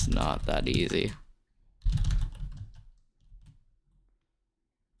 it's not that easy.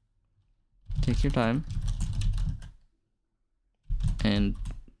 Take your time and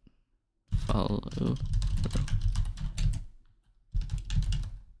follow through.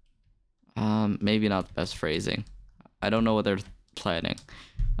 Maybe not the best phrasing. I don't know what they're planning.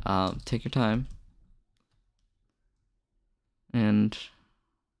 Take your time and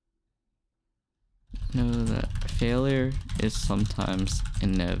know that failure is sometimes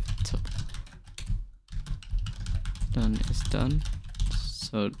inevitable. Done is done,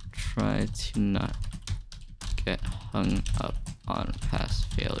 so try to not get hung up on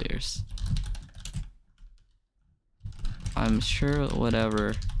past failures. I'm sure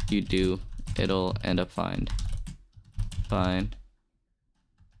whatever you do, it'll end up fine. But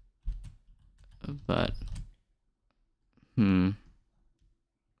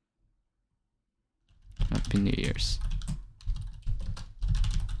Happy New Year's.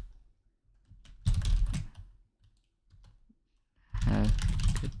 Have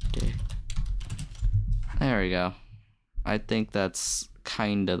a good day. There we go. I think that's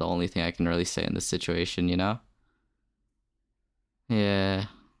kind of the only thing I can really say in this situation, you know? Yeah.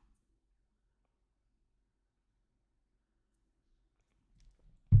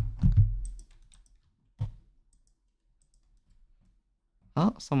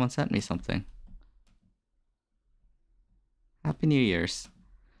 Oh, someone sent me something. Happy New Year's.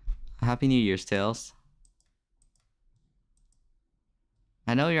 Happy New Year's, Tails.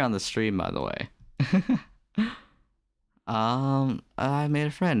 I know you're on the stream, by the way. I made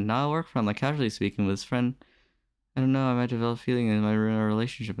a friend, not a work friend, like casually speaking with his friend. I don't know, I might develop feeling and might ruin our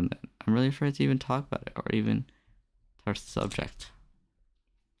relationship, and then I'm really afraid to even talk about it or even touch the subject.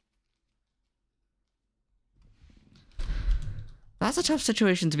 That's a tough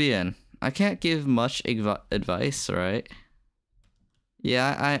situation to be in. I can't give much advice, right?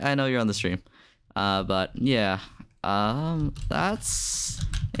 Yeah, I know you're on the stream. But yeah, that's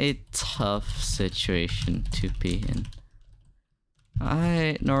a tough situation to be in.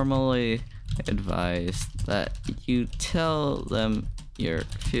 I normally advise that you tell them your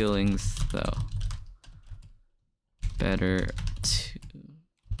feelings, though. Better to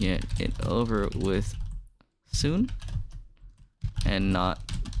get it over with soon and not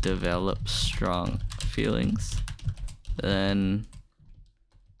develop strong feelings than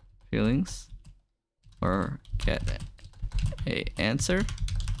feelings, or get a answer,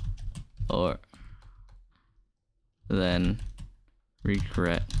 or then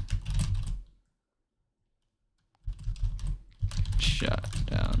regret. Shut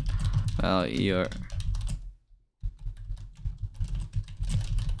down. Well, you're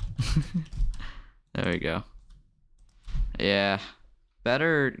there we go. Yeah,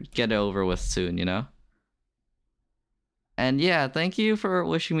 better get it over with soon, you know? And yeah, thank you for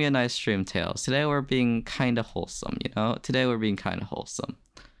wishing me a nice stream, Tails. Today we're being kinda wholesome, you know? Today we're being kinda wholesome.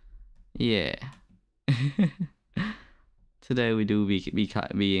 Yeah. Today we do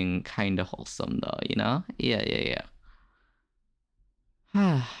being kinda wholesome though, you know? Yeah.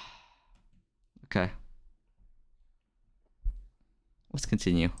 Okay. Let's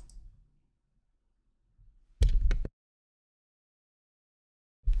continue.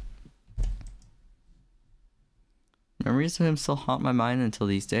 Memories of him still haunt my mind until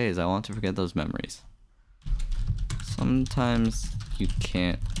these days. I want to forget those memories. Sometimes you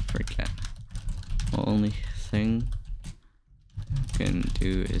can't forget. The only thing you can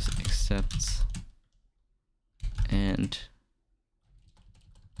do is accept and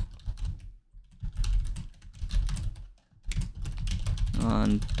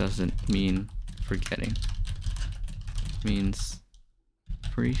on doesn't mean forgetting. It means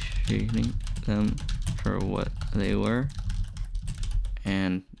appreciating them for what they were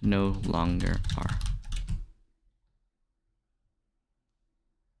and no longer are.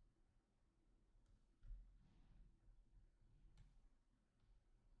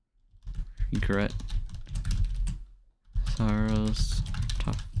 Regret, sorrows are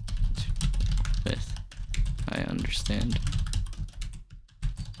tough to deal with. I understand.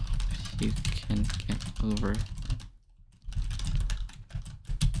 Hope you can get over it.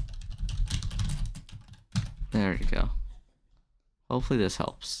 There you go. Hopefully this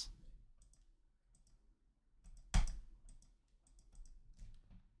helps.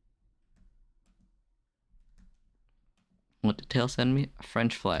 What did Tail send me? A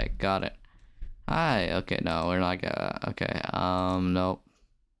French flag. Got it. Hi. Okay, no, we're not gonna. Okay. Nope.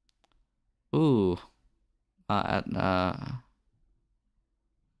 Ooh.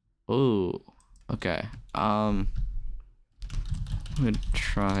 Ooh. Okay. I'm gonna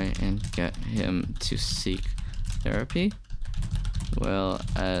try and get him to seek therapy, well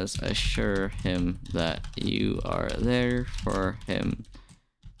as assure him that you are there for him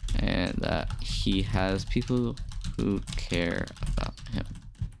and that he has people who care about him.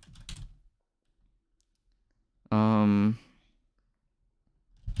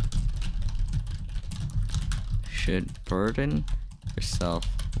 Should burden yourself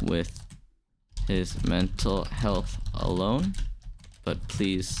with his mental health alone, but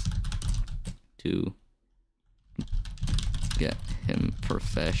please do get him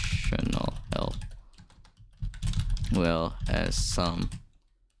professional help, well as some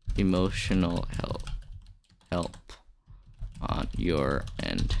emotional help on your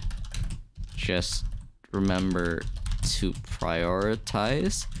end. Just remember to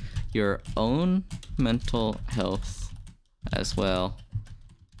prioritize your own mental health as well,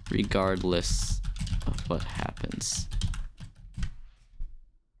 regardless of what happens.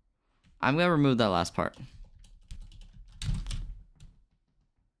 I'm gonna remove that last part.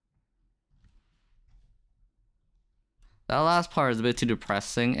 That last part is a bit too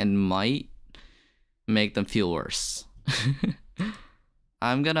depressing and might make them feel worse.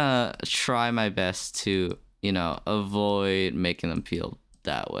 I'm gonna try my best to, you know, avoid making them feel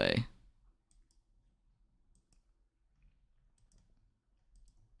that way.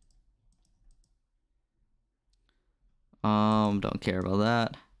 Don't care about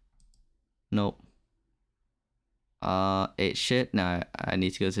that. Nope. Ate shit. Now I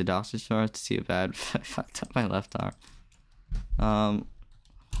need to go to the doctor's tomorrow to see if I fucked up my left arm.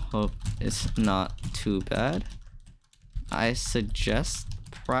 Hope it's not too bad. I suggest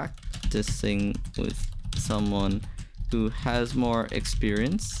practicing with someone who has more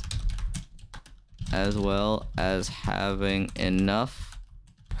experience, as well as having enough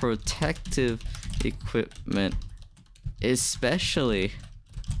protective equipment, especially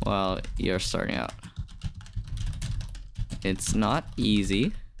while you're starting out. It's not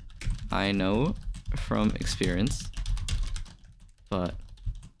easy, I know from experience, but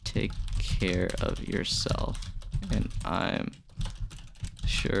take care of yourself, and I'm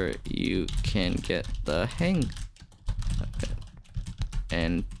sure you can get the hang of it.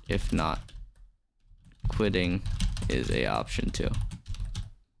 And if not, quitting is a option too.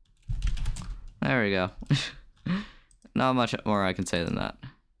 There we go. Not much more I can say than that.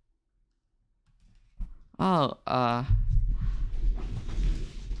 Oh,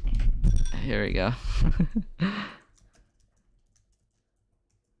 here we go.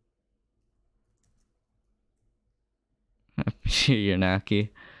 Yanaki.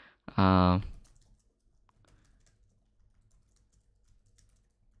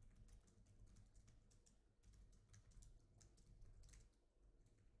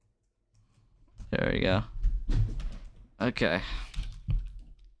 There we go. Okay.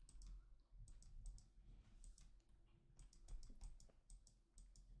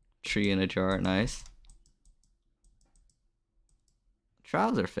 Tree in a jar, nice.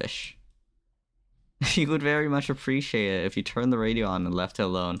 Trouser fish. You would very much appreciate it if you turned the radio on and left it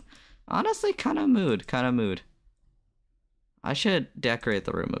alone. Honestly, kind of mood. I should decorate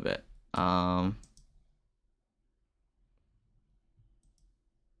the room a bit.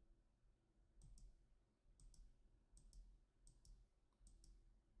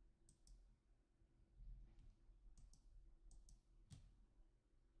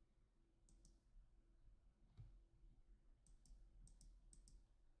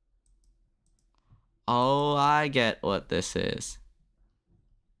 Oh, I get what this is.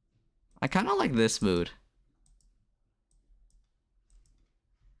 I kind of like this mood.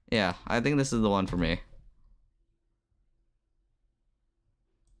 Yeah, I think this is the one for me.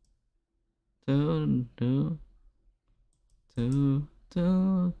 Do do do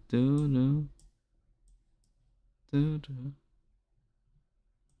do do do do.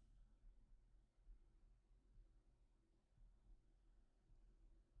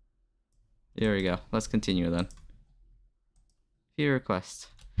 There we go. Let's continue then. Few requests.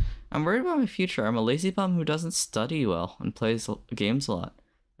 I'm worried about my future. I'm a lazy bum who doesn't study well and plays games a lot.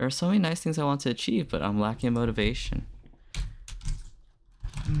 There are so many nice things I want to achieve, but I'm lacking motivation.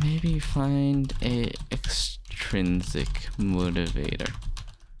 Maybe find a extrinsic motivator.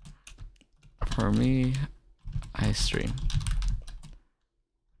 For me, I stream.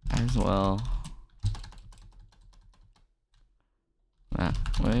 As well. That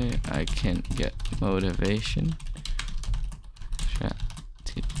way I can get motivation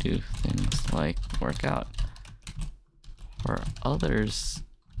to do things like work out. Or others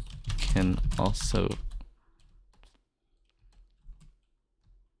can also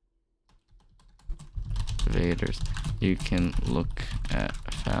motivators. You can look at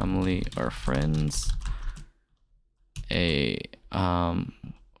family or friends, a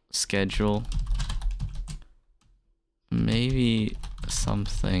schedule, maybe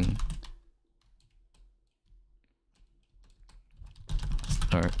something.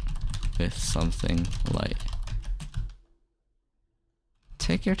 Start with something light.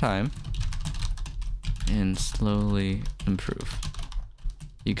 Take your time and slowly improve.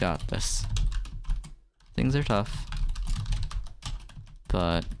 You got this. Things are tough,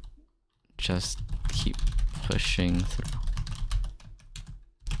 but just keep pushing through.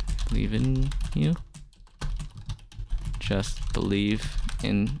 Believe in you. Just believe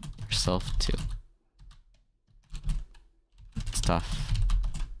in yourself too. It's tough.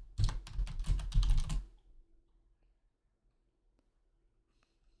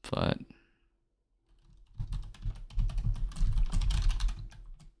 But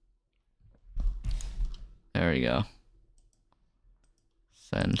there we go.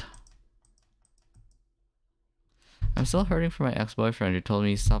 Send. I'm still hurting for my ex-boyfriend who told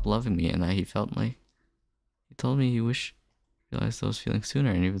me he stopped loving me and that he felt like he told me he wished I realized those feelings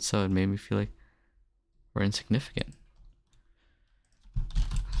sooner, and even so it made me feel like we're insignificant.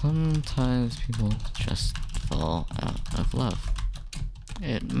 Sometimes people just fall out of love.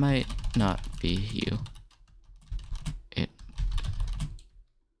 It might not be you. It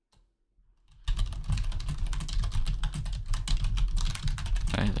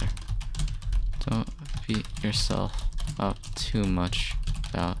either. Don't beat yourself up too much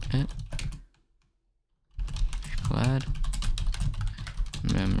about it. Be glad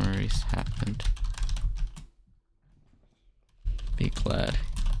memories happened. Be glad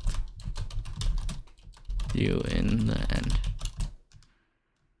you in the end.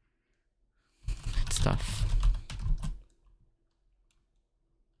 It's tough.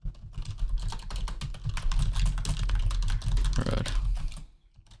 Road.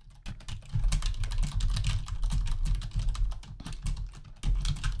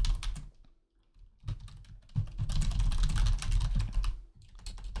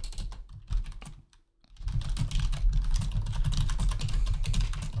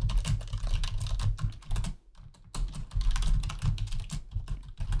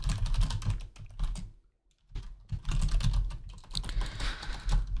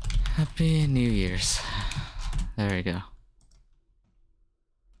 Happy New Year's. There we go.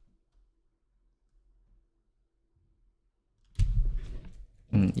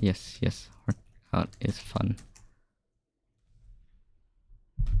 Yes, workout is fun.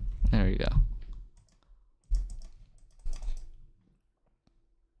 There we go.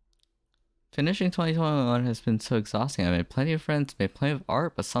 Finishing 2021 has been so exhausting. I made plenty of friends, made plenty of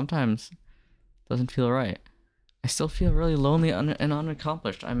art, but sometimes it doesn't feel right. I still feel really lonely and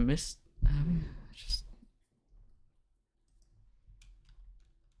unaccomplished. I miss just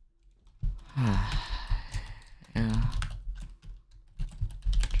yeah.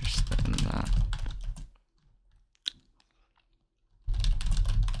 Understand that.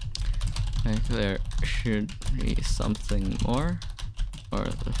 I think there should be something more, or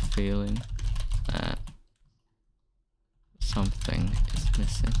the feeling that something is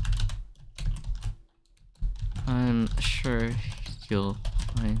missing. I'm sure you'll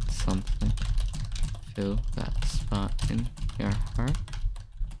find something. Fill that spot in your heart.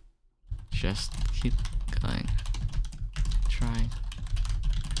 Just keep going. Try.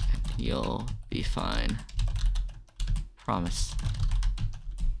 And you'll be fine. Promise.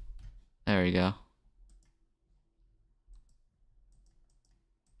 There we go.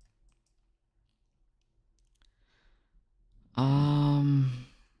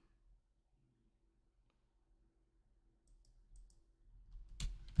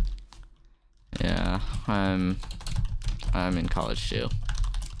 Yeah, I'm in college too.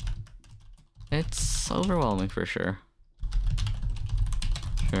 It's overwhelming for sure.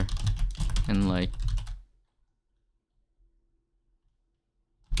 Sure. And like,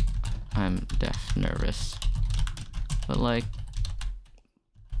 I'm nervous. But like,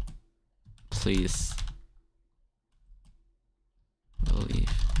 please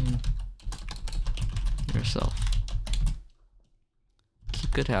believe in yourself.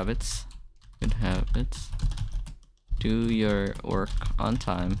 Keep good habits. Good habits. Do your work on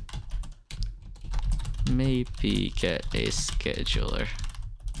time. Maybe get a scheduler.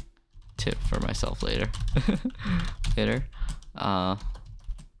 Tip for myself later.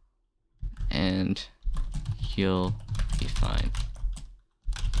 And you'll be fine.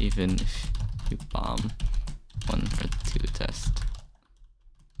 Even if you bomb 1 or 2 tests.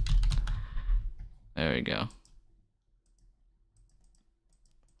 There we go.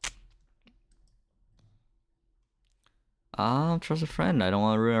 Trust a friend. I don't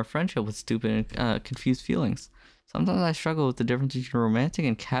want to ruin our friendship with stupid and confused feelings. Sometimes I struggle with the difference between romantic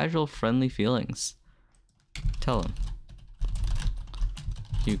and casual friendly feelings. Tell him.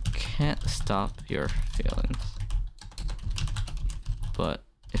 You can't stop your feelings. But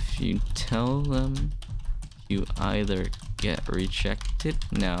if you tell them, you either get rejected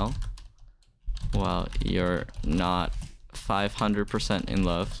now while you're not 500% in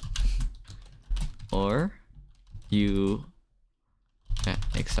love, or you get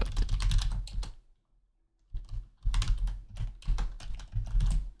accepted.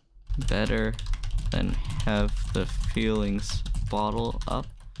 Better than have the feelings bottle up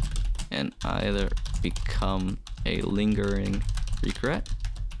and either become a lingering regret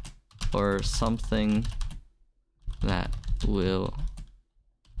or something that will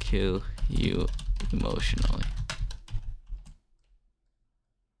kill you emotionally.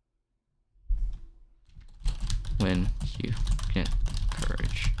 When you get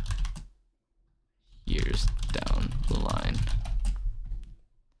courage years down the line.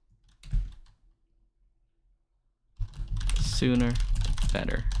 Sooner,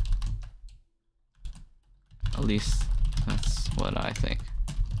 better. At least that's what I think.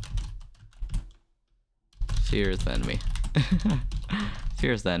 Fear the enemy.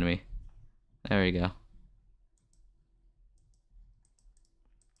 Fear is the enemy. There we go.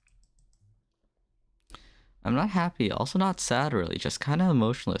 I'm not happy, also not sad really, just kind of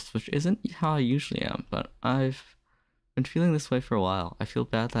emotionless, which isn't how I usually am, but I've been feeling this way for a while. I feel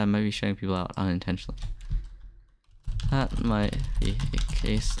bad that I might be shutting people out unintentionally. That might be a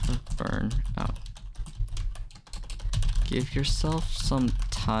case of burnout. Give yourself some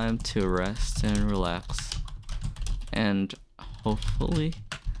time to rest and relax. and hopefully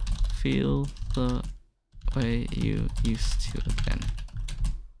feel the way you used to again.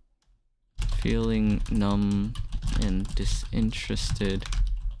 Feeling numb and disinterested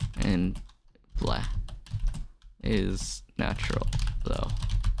and blah is natural, though.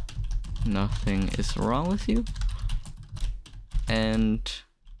 Nothing is wrong with you, and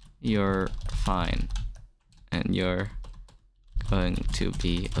you're fine, and you're going to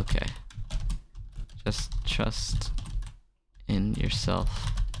be okay. Just trust in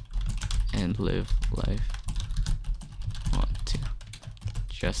yourself and live life you want to.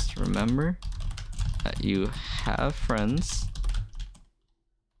 Just remember that you have friends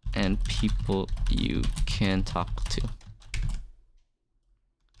and people you can talk to,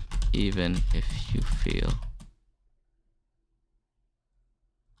 even if you feel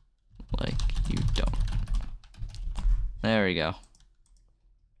like you don't. There we go.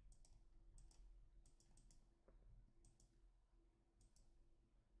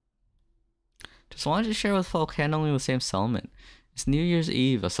 Just wanted to share with folk handling the same settlement. It's New Year's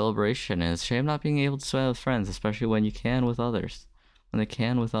Eve, a celebration, and it's a shame not being able to spend it with friends, especially when you can with others. When they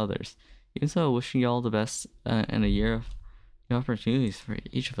can with others. Even so, wishing you all the best in a year of new opportunities for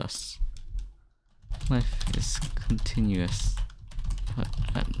each of us. Life is continuous, but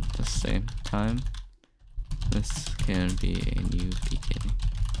at the same time, this can be a new beginning.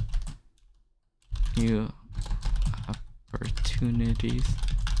 New opportunities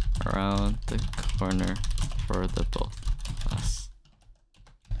around the corner for the both of us.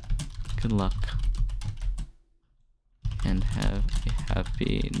 Good luck, and have a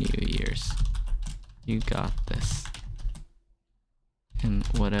happy New Year's. You got this. In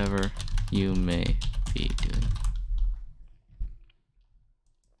whatever you may be doing.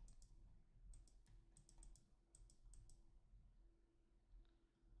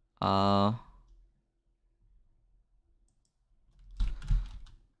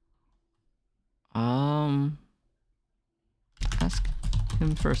 Ask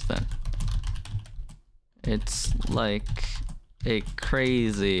him first then. It's like a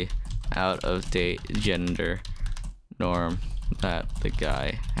crazy out of date gender norm that the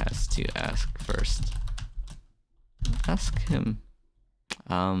guy has to ask first. Ask him.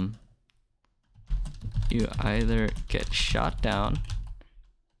 You either get shot down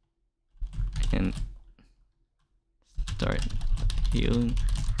and start the healing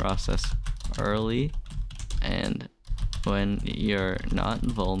process early and when you're not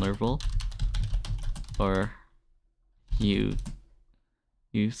vulnerable, or you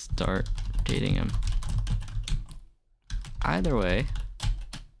start dating him. Either way,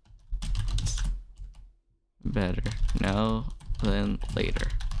 it's better now than later,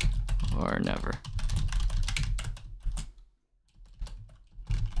 or never.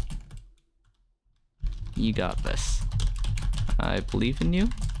 You got this. I believe in you,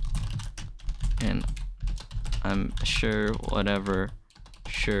 and I'm sure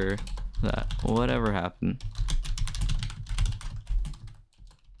that whatever happened,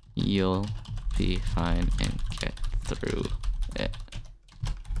 you'll be fine and get through it.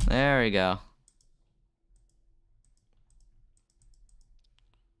 There we go.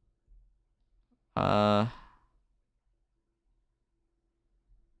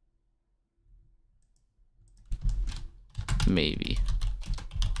 Maybe.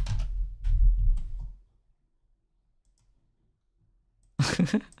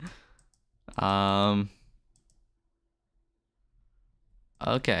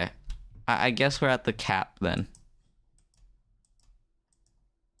 Okay. I guess we're at the cap then.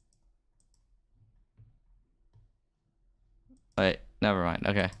 Wait, never mind.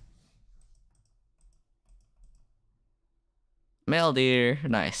 Okay. Male deer,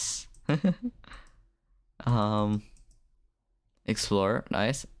 nice. Explorer,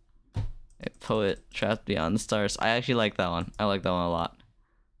 nice. A poet trapped beyond the stars. I actually like that one. I like that one a lot.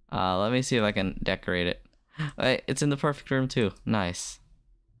 Let me see if I can decorate it. Wait, it's in the perfect room too. Nice.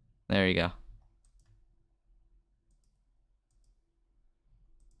 There you go.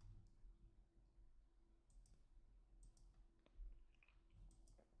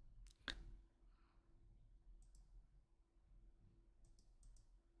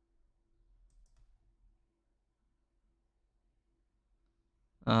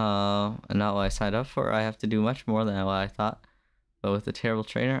 And not what I signed up for. I have to do much more than what I thought. But with a terrible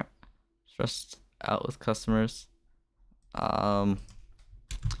trainer, stressed out with customers. I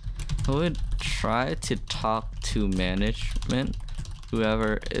would try to talk to management,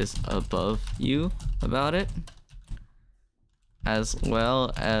 whoever is above you, about it, as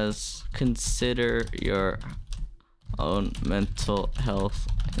well as consider your own mental health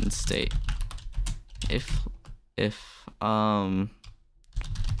and state. If if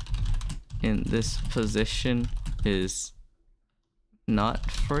in this position is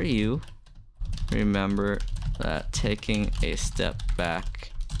not for you, remember that taking a step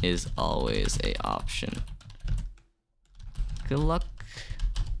back is always an option. Good luck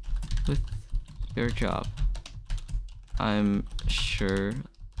with your job. I'm sure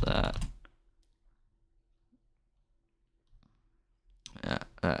that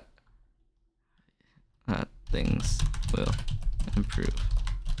that things will improve,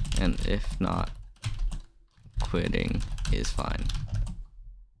 and if not, quitting is fine.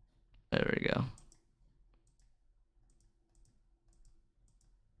 There we go.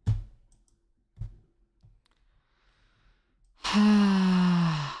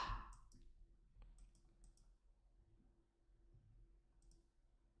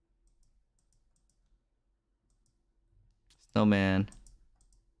 Snowman.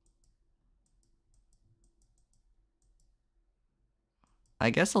 I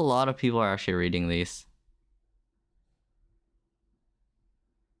guess a lot of people are actually reading these.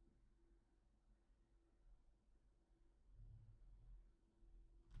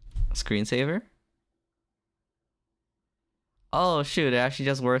 Screensaver? Oh shoot, it actually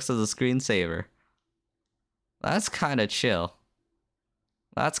just works as a screensaver. That's kinda chill.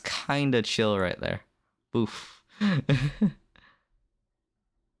 That's kinda chill right there. Boof.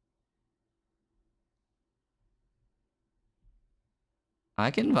 I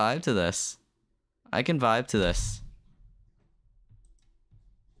can vibe to this. I can vibe to this.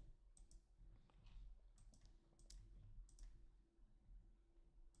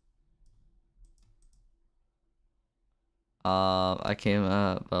 I came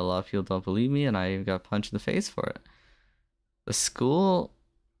up, but a lot of people don't believe me, and I got punched in the face for it. The school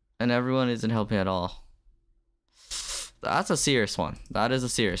and everyone isn't helping at all. That's a serious one. That is a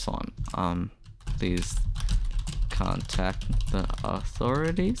serious one. Please contact the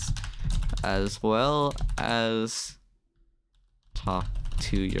authorities, as well as talk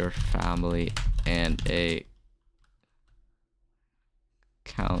to your family and a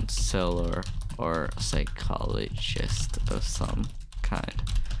counselor or psychologist of some kind.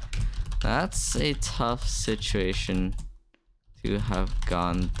 That's a tough situation to have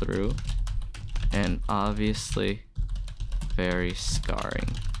gone through, and obviously very scarring.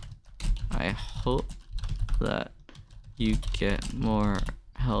 I hope that you get more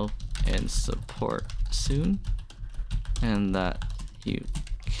help and support soon, and that you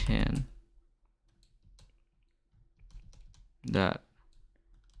can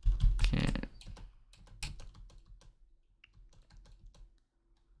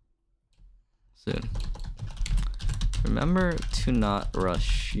soon. Remember to not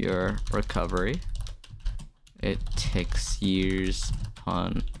rush your recovery. It takes years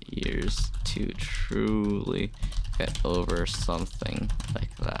upon years to truly get over something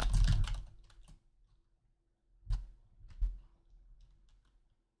like that.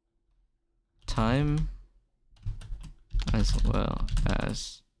 Time, as well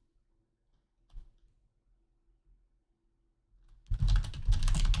as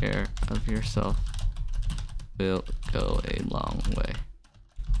care of yourself, will go a long way.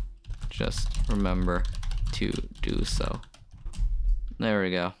 Just remember to do so. There we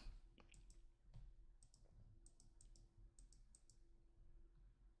go.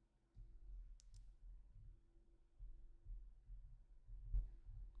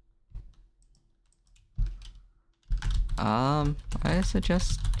 I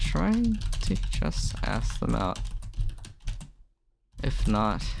suggest trying to just ask them out. If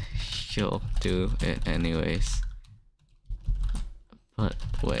not, you'll do it anyways. But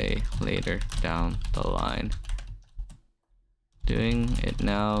way later down the line. Doing it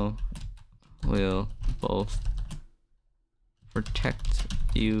now will both protect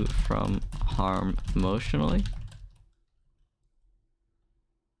you from harm emotionally,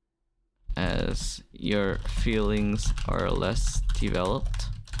 as your feelings are less developed,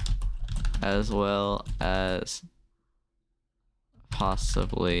 as well as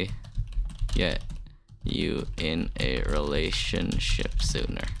possibly get you in a relationship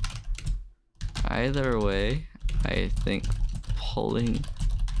sooner. Either way, I think pulling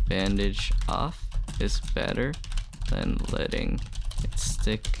bandage off is better than letting it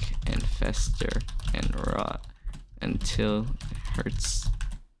stick and fester and rot until it hurts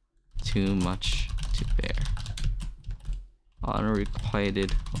too much to bear.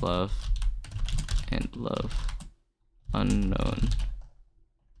 Unrequited love and love unknown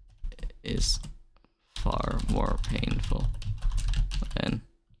is far more painful than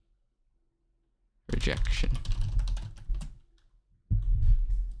rejection.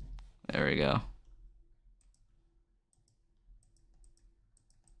 There we go.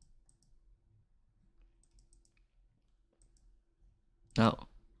 Oh.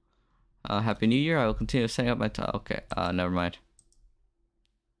 Happy New Year. I will continue setting up my okay, never mind.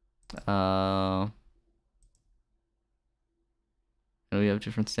 And we have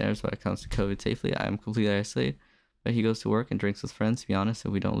different standards when it comes to COVID safely. I am completely isolated, but he goes to work and drinks with friends. To be honest,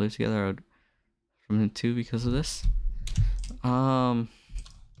 if we don't live together, I would from him too because of this. I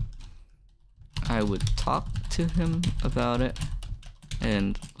would talk to him about it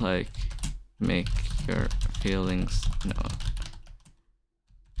and like make your feelings known.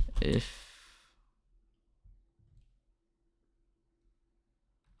 If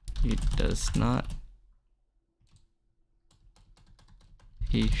he does not,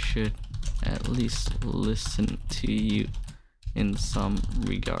 he should at least listen to you in some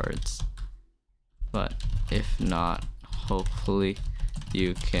regards. But if not, hopefully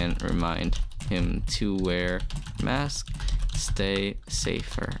you can remind him to wear a mask, stay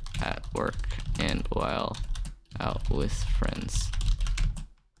safer at work and while out with friends.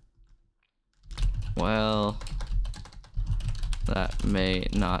 Well, that may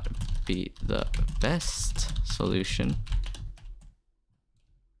not be the best solution.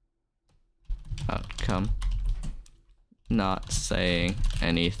 Outcome. Not saying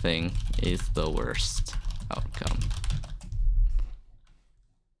anything is the worst outcome.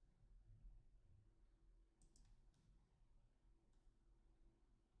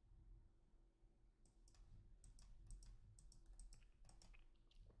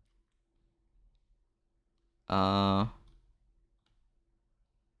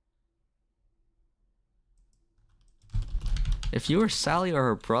 If you were Sally or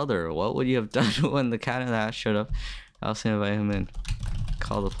her brother, what would you have done when the Cat in the Hat showed up? I'll say invite him in.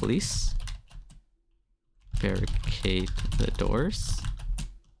 Call the police. Barricade the doors.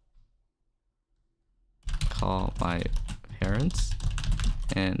 Call my parents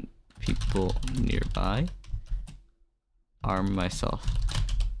and people nearby. Arm myself.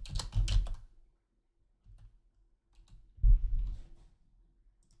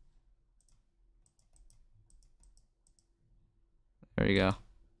 There you go.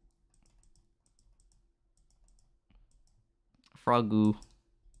 Frogu.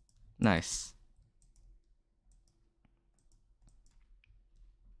 Nice.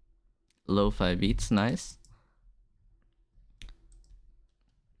 Lo-fi beats, nice.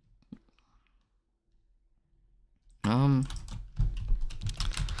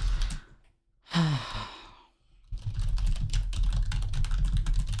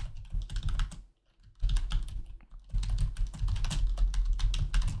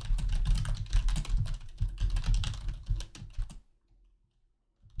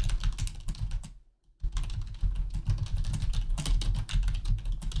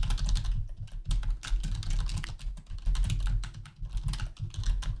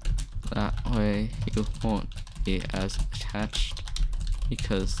 That way you won't be as attached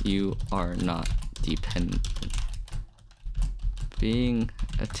because you are not dependent. Being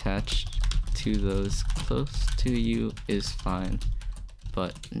attached to those close to you is fine,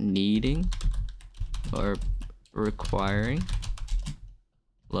 but needing or requiring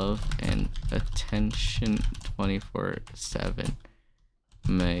love and attention 24/7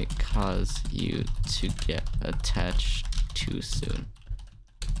 may cause you to get attached too soon.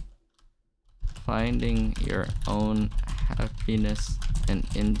 Finding your own happiness and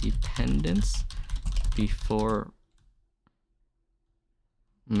independence before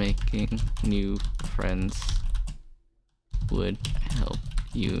making new friends would help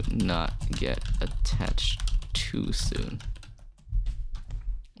you not get attached too soon.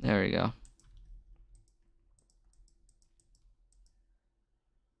 There we go.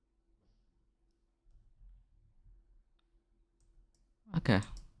 Okay.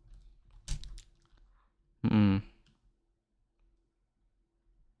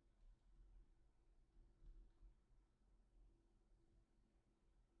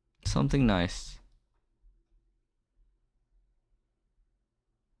 Something nice.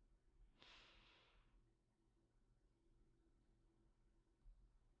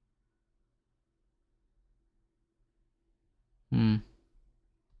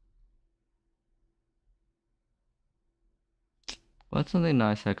 What's something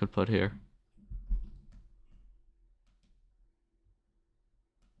nice I could put here?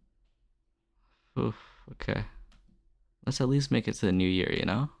 Oof, okay. Let's at least make it to the new year, you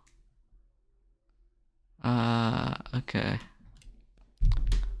know? Okay.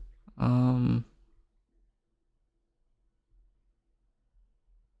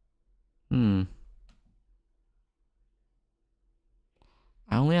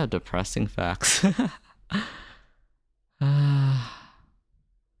 I only have depressing facts.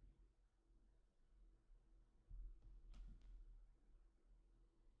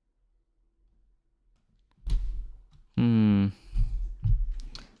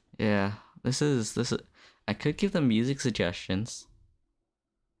 Yeah, this is. I could give them music suggestions.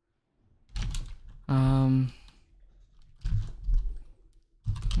 Um.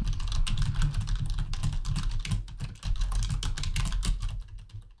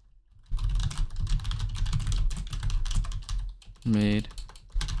 Made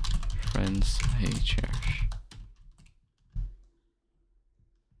friends I cherish.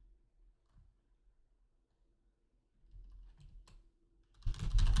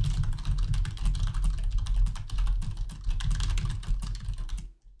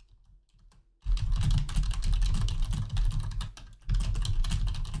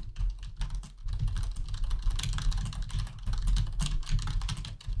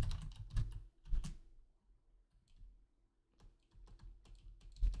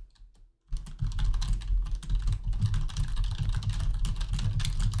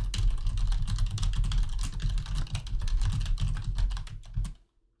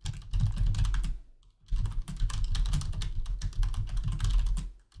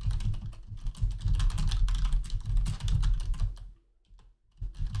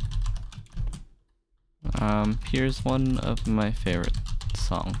 Here's one of my favorite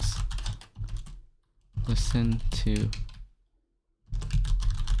songs. Listen to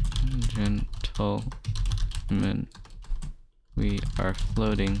Gentlemen, we are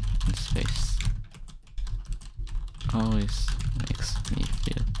floating in space. Always makes me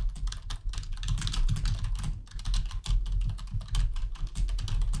feel.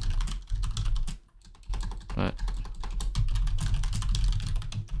 But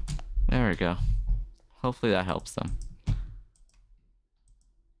there we go. Hopefully that helps them.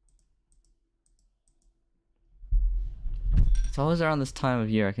 It's always around this time of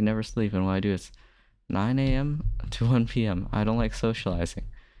year. I can never sleep, and what I do is 9 a.m. to 1 p.m. I don't like socializing.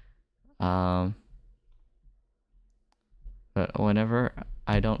 But whenever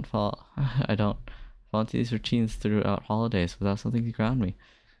I don't fall into these routines throughout holidays without something to ground me.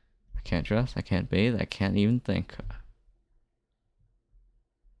 I can't dress, I can't bathe, I can't even think.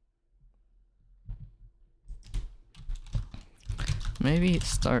 Maybe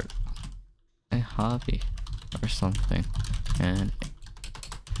start a hobby or something and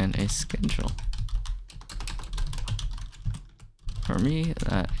a schedule. For me,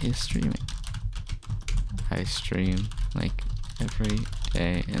 that is streaming. I stream like every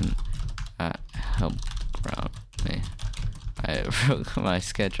day, and that helped ground me. I broke my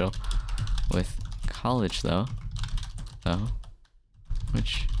schedule with college though,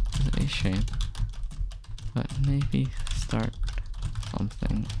 which is a shame. But maybe start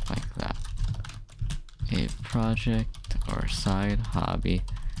something like that. A project or side hobby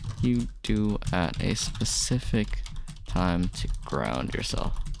you do at a specific time to ground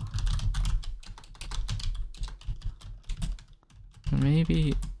yourself.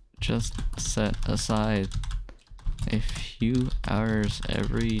 Maybe just set aside a few hours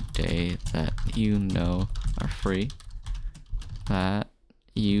every day that you know are free that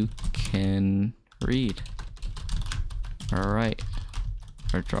you can read or write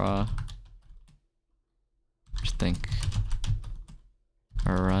or draw or think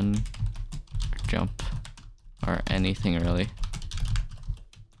or run or jump or anything really.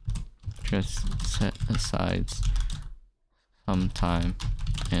 Just set aside some time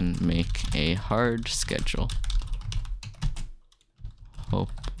and make a hard schedule.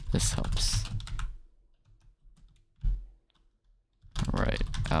 Hope this helps. Write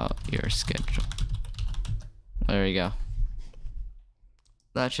out your schedule. There you go.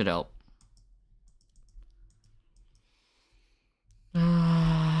 That should help.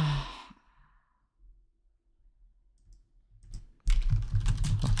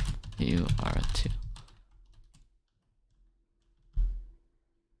 You are too.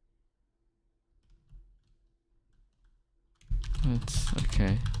 It's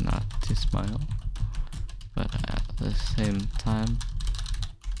okay not to smile, but at the same time,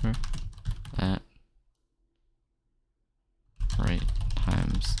 that right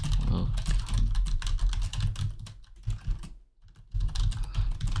times will come.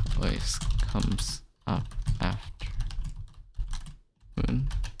 Always comes up after moon.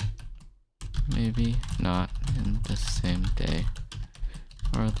 Maybe not in the same day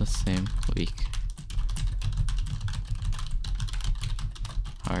or the same week.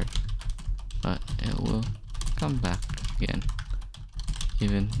 Hard, but it will come back again.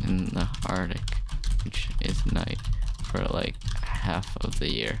 Even in the Arctic, which is night for like half of the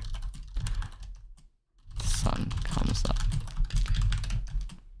year, the sun comes up.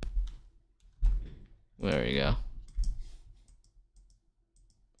 There we go.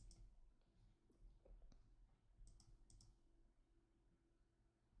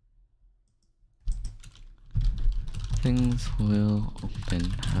 Things will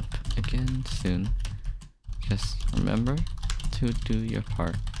open up again soon. Just remember to do your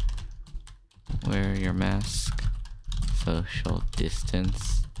part. Wear your mask, social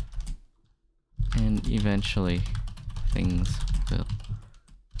distance, and eventually things will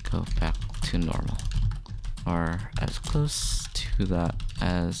go back to normal. Or as close to that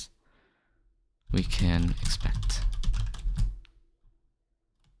as we can expect.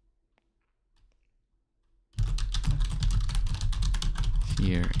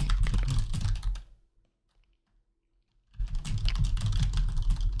 You're a good one.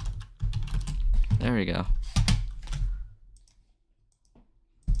 There we go.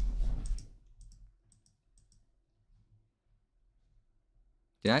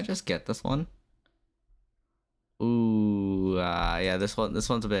 Did I just get this one? Ooh, yeah, this one's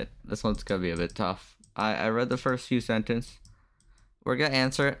gonna be a bit tough. I read the first few sentences. We're gonna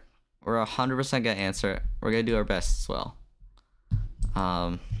answer it. We're 100% gonna answer it. We're gonna do our best as well.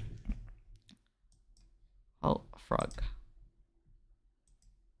 Oh, frog.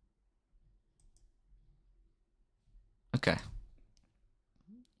 Okay.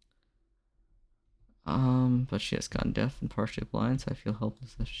 But she has gone deaf and partially blind, so I feel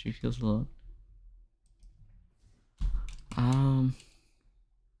helpless as she feels alone.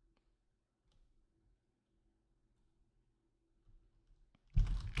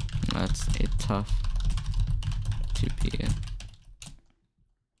 That's a tough to be in.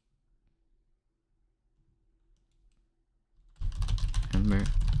 Remember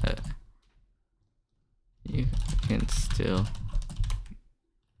that you can still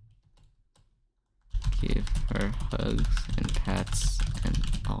give her hugs and pats and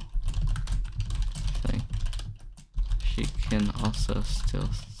all thing. She can also still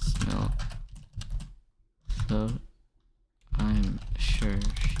smell, so I'm sure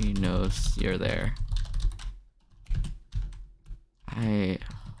she knows you're there. I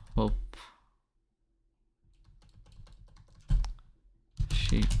hope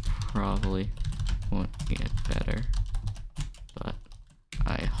she probably won't get better, but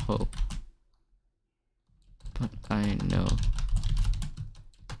I hope. But I know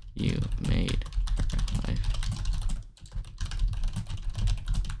you made her life.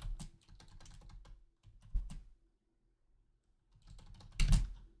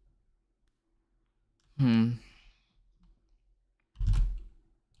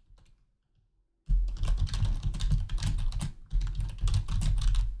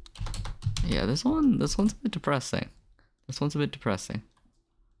 Yeah, this one's a bit depressing. This one's a bit depressing.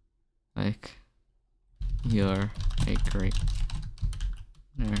 Like, you're a great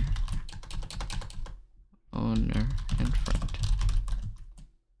owner and friend.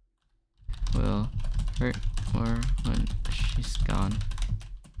 Will hurt more when she's gone,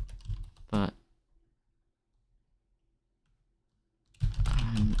 but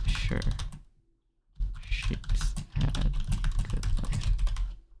I'm sure she's had a good life.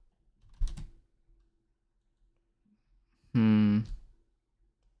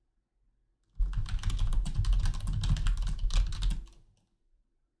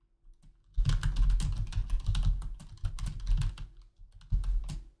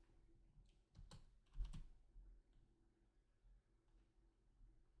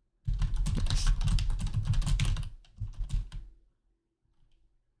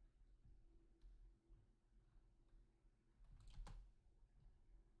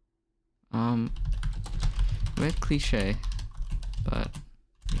 A bit cliche, but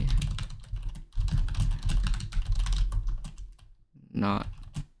yeah. Not.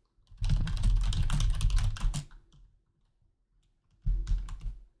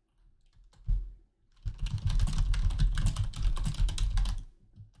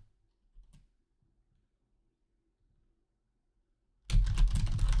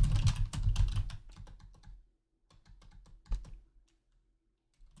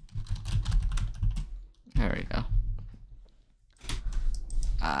 There we go.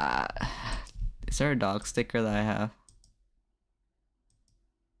 Is there a dog sticker that I have?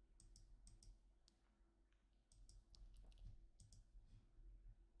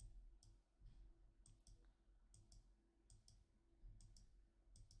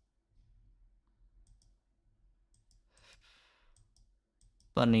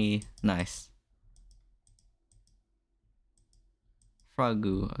 Bunny, nice.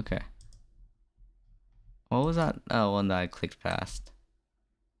 Frogu, okay. What was that one that I clicked past?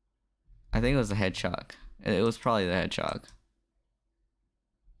 I think it was the hedgehog. It was probably the hedgehog.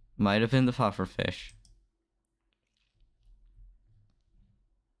 Might have been the pufferfish.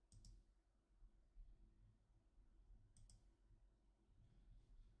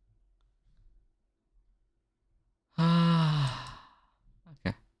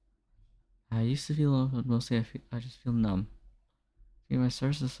 I used to feel low, but mostly I just feel numb. See my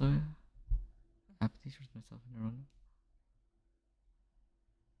sources, so apathy towards myself and everyone.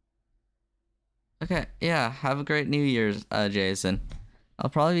 Okay, yeah. Have a great New Year's, Jason. I'll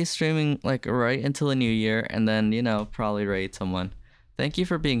probably be streaming like right until the new year, and then probably raid someone. Thank you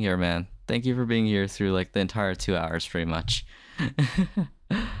for being here, man. Thank you for being here through like the entire 2 hours, pretty much.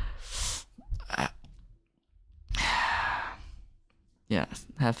 Yeah,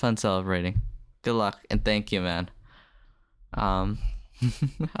 have fun celebrating. Good luck and thank you, man. Um,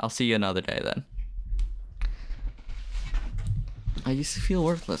 I'll see you another day then. I used to feel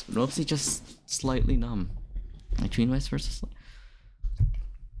worthless, but mostly just slightly numb. Between my versus.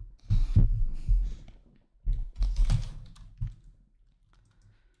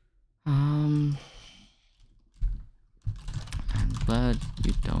 I'm glad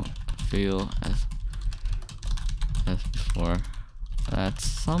you don't feel as before. That's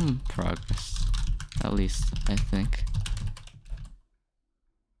some progress, at least I think.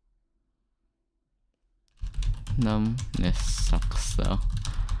 Numbness sucks though.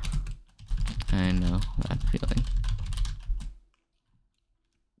 I know that feeling.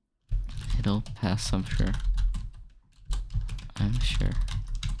 It'll pass, I'm sure. I'm sure.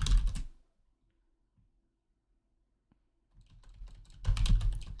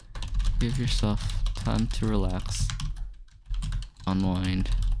 Give yourself time to relax, unwind,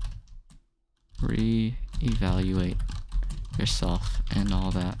 re-evaluate yourself and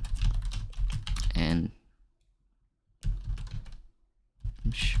all that. And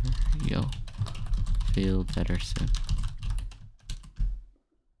I'm sure you'll feel better soon.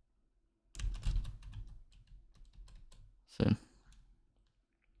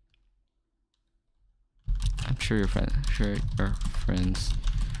 I'm sure your friends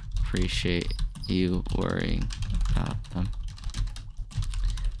appreciate you worrying about them.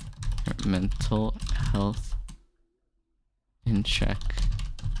 Your mental health in check,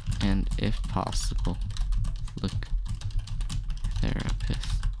 and if possible, look therapist.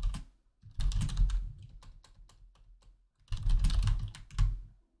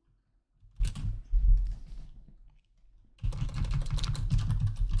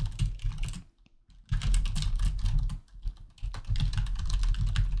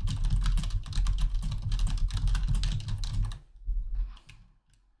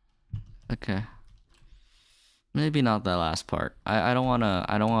 Okay. Maybe not that last part. I don't wanna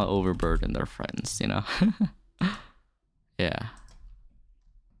overburden their friends, you know? Yeah.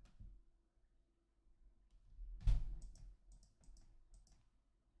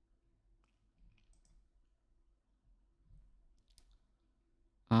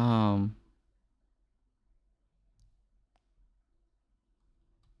 Um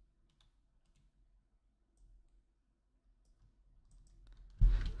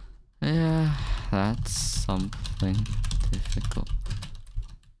Yeah, that's something difficult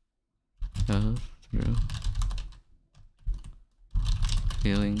to go through.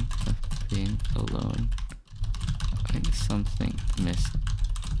 Feeling of being alone. I think something missing.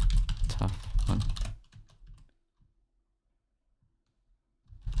 Tough one.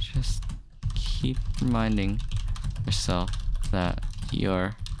 Just keep reminding yourself that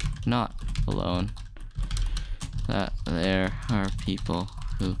you're not alone. That there are people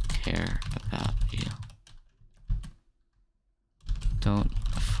who care about you. Don't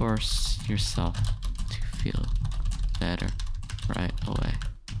force yourself to feel better right away.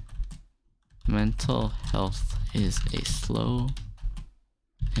 Mental health is a slow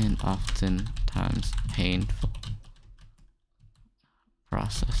and oftentimes painful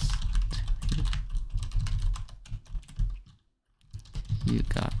process. You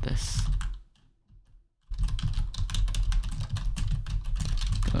got this.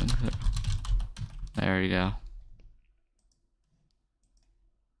 Going through. There you go.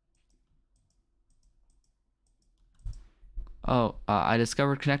 Oh, I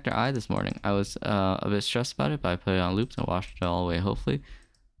discovered Connector Eye this morning. I was a bit stressed about it, but I put it on loops and watched it all the way, hopefully,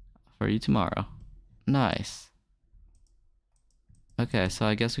 for you tomorrow. Nice. Okay, so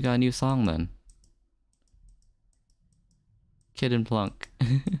I guess we got a new song then. Kid and Plunk.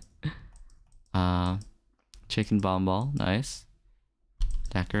 Chicken Bomb Ball, nice.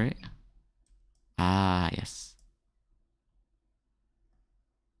 Decorate. Ah, yes.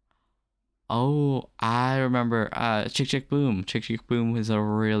 Oh, I remember. Chick Chick Boom. Chick Chick Boom was a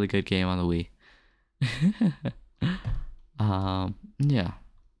really good game on the Wii. Yeah.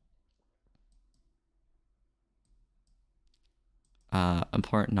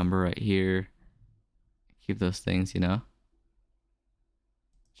 Important number right here. Keep those things, you know.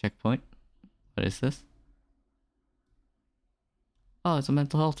 Checkpoint. What is this? Oh, it's a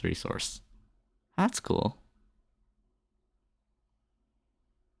mental health resource. That's cool.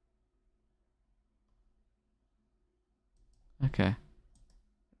 Okay.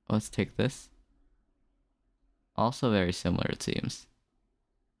 Let's take this. Also very similar, it seems.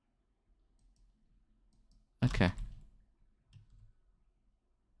 Okay.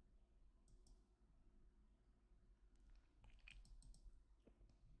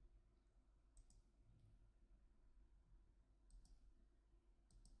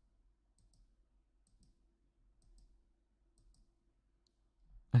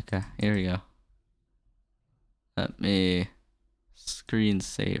 Okay, here we go. Let me...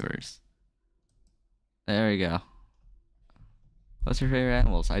 Screensavers. There we go. What's your favorite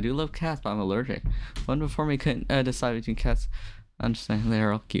animals? I do love cats, but I'm allergic. One before me couldn't decide between cats. I'm just saying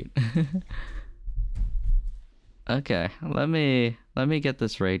they're all cute. Okay, let me get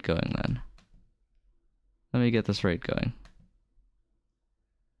this raid going then. Let me get this raid going.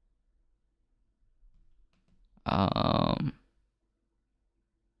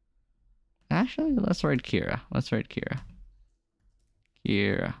 Actually, let's raid Kira. Let's raid Kira.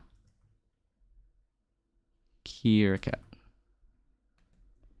 Kira cat.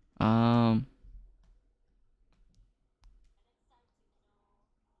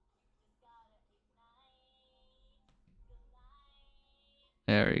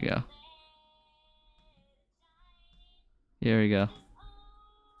 There we go. Here we go.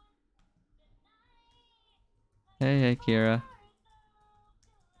 Hey, Kira.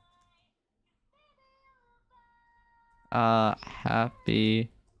 Happy,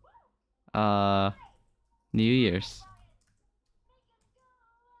 New Year's.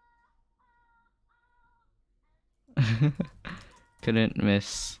 Couldn't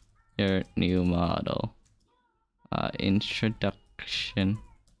miss your new model. Introduction.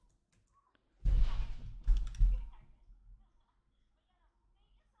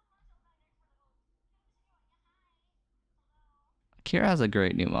 Kira has a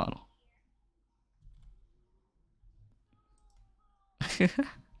great new model.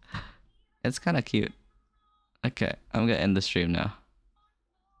 It's kind of cute. Okay, I'm gonna end the stream now.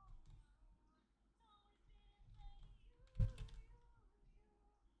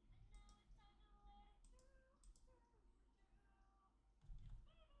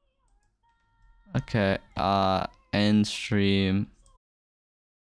 Okay, end stream.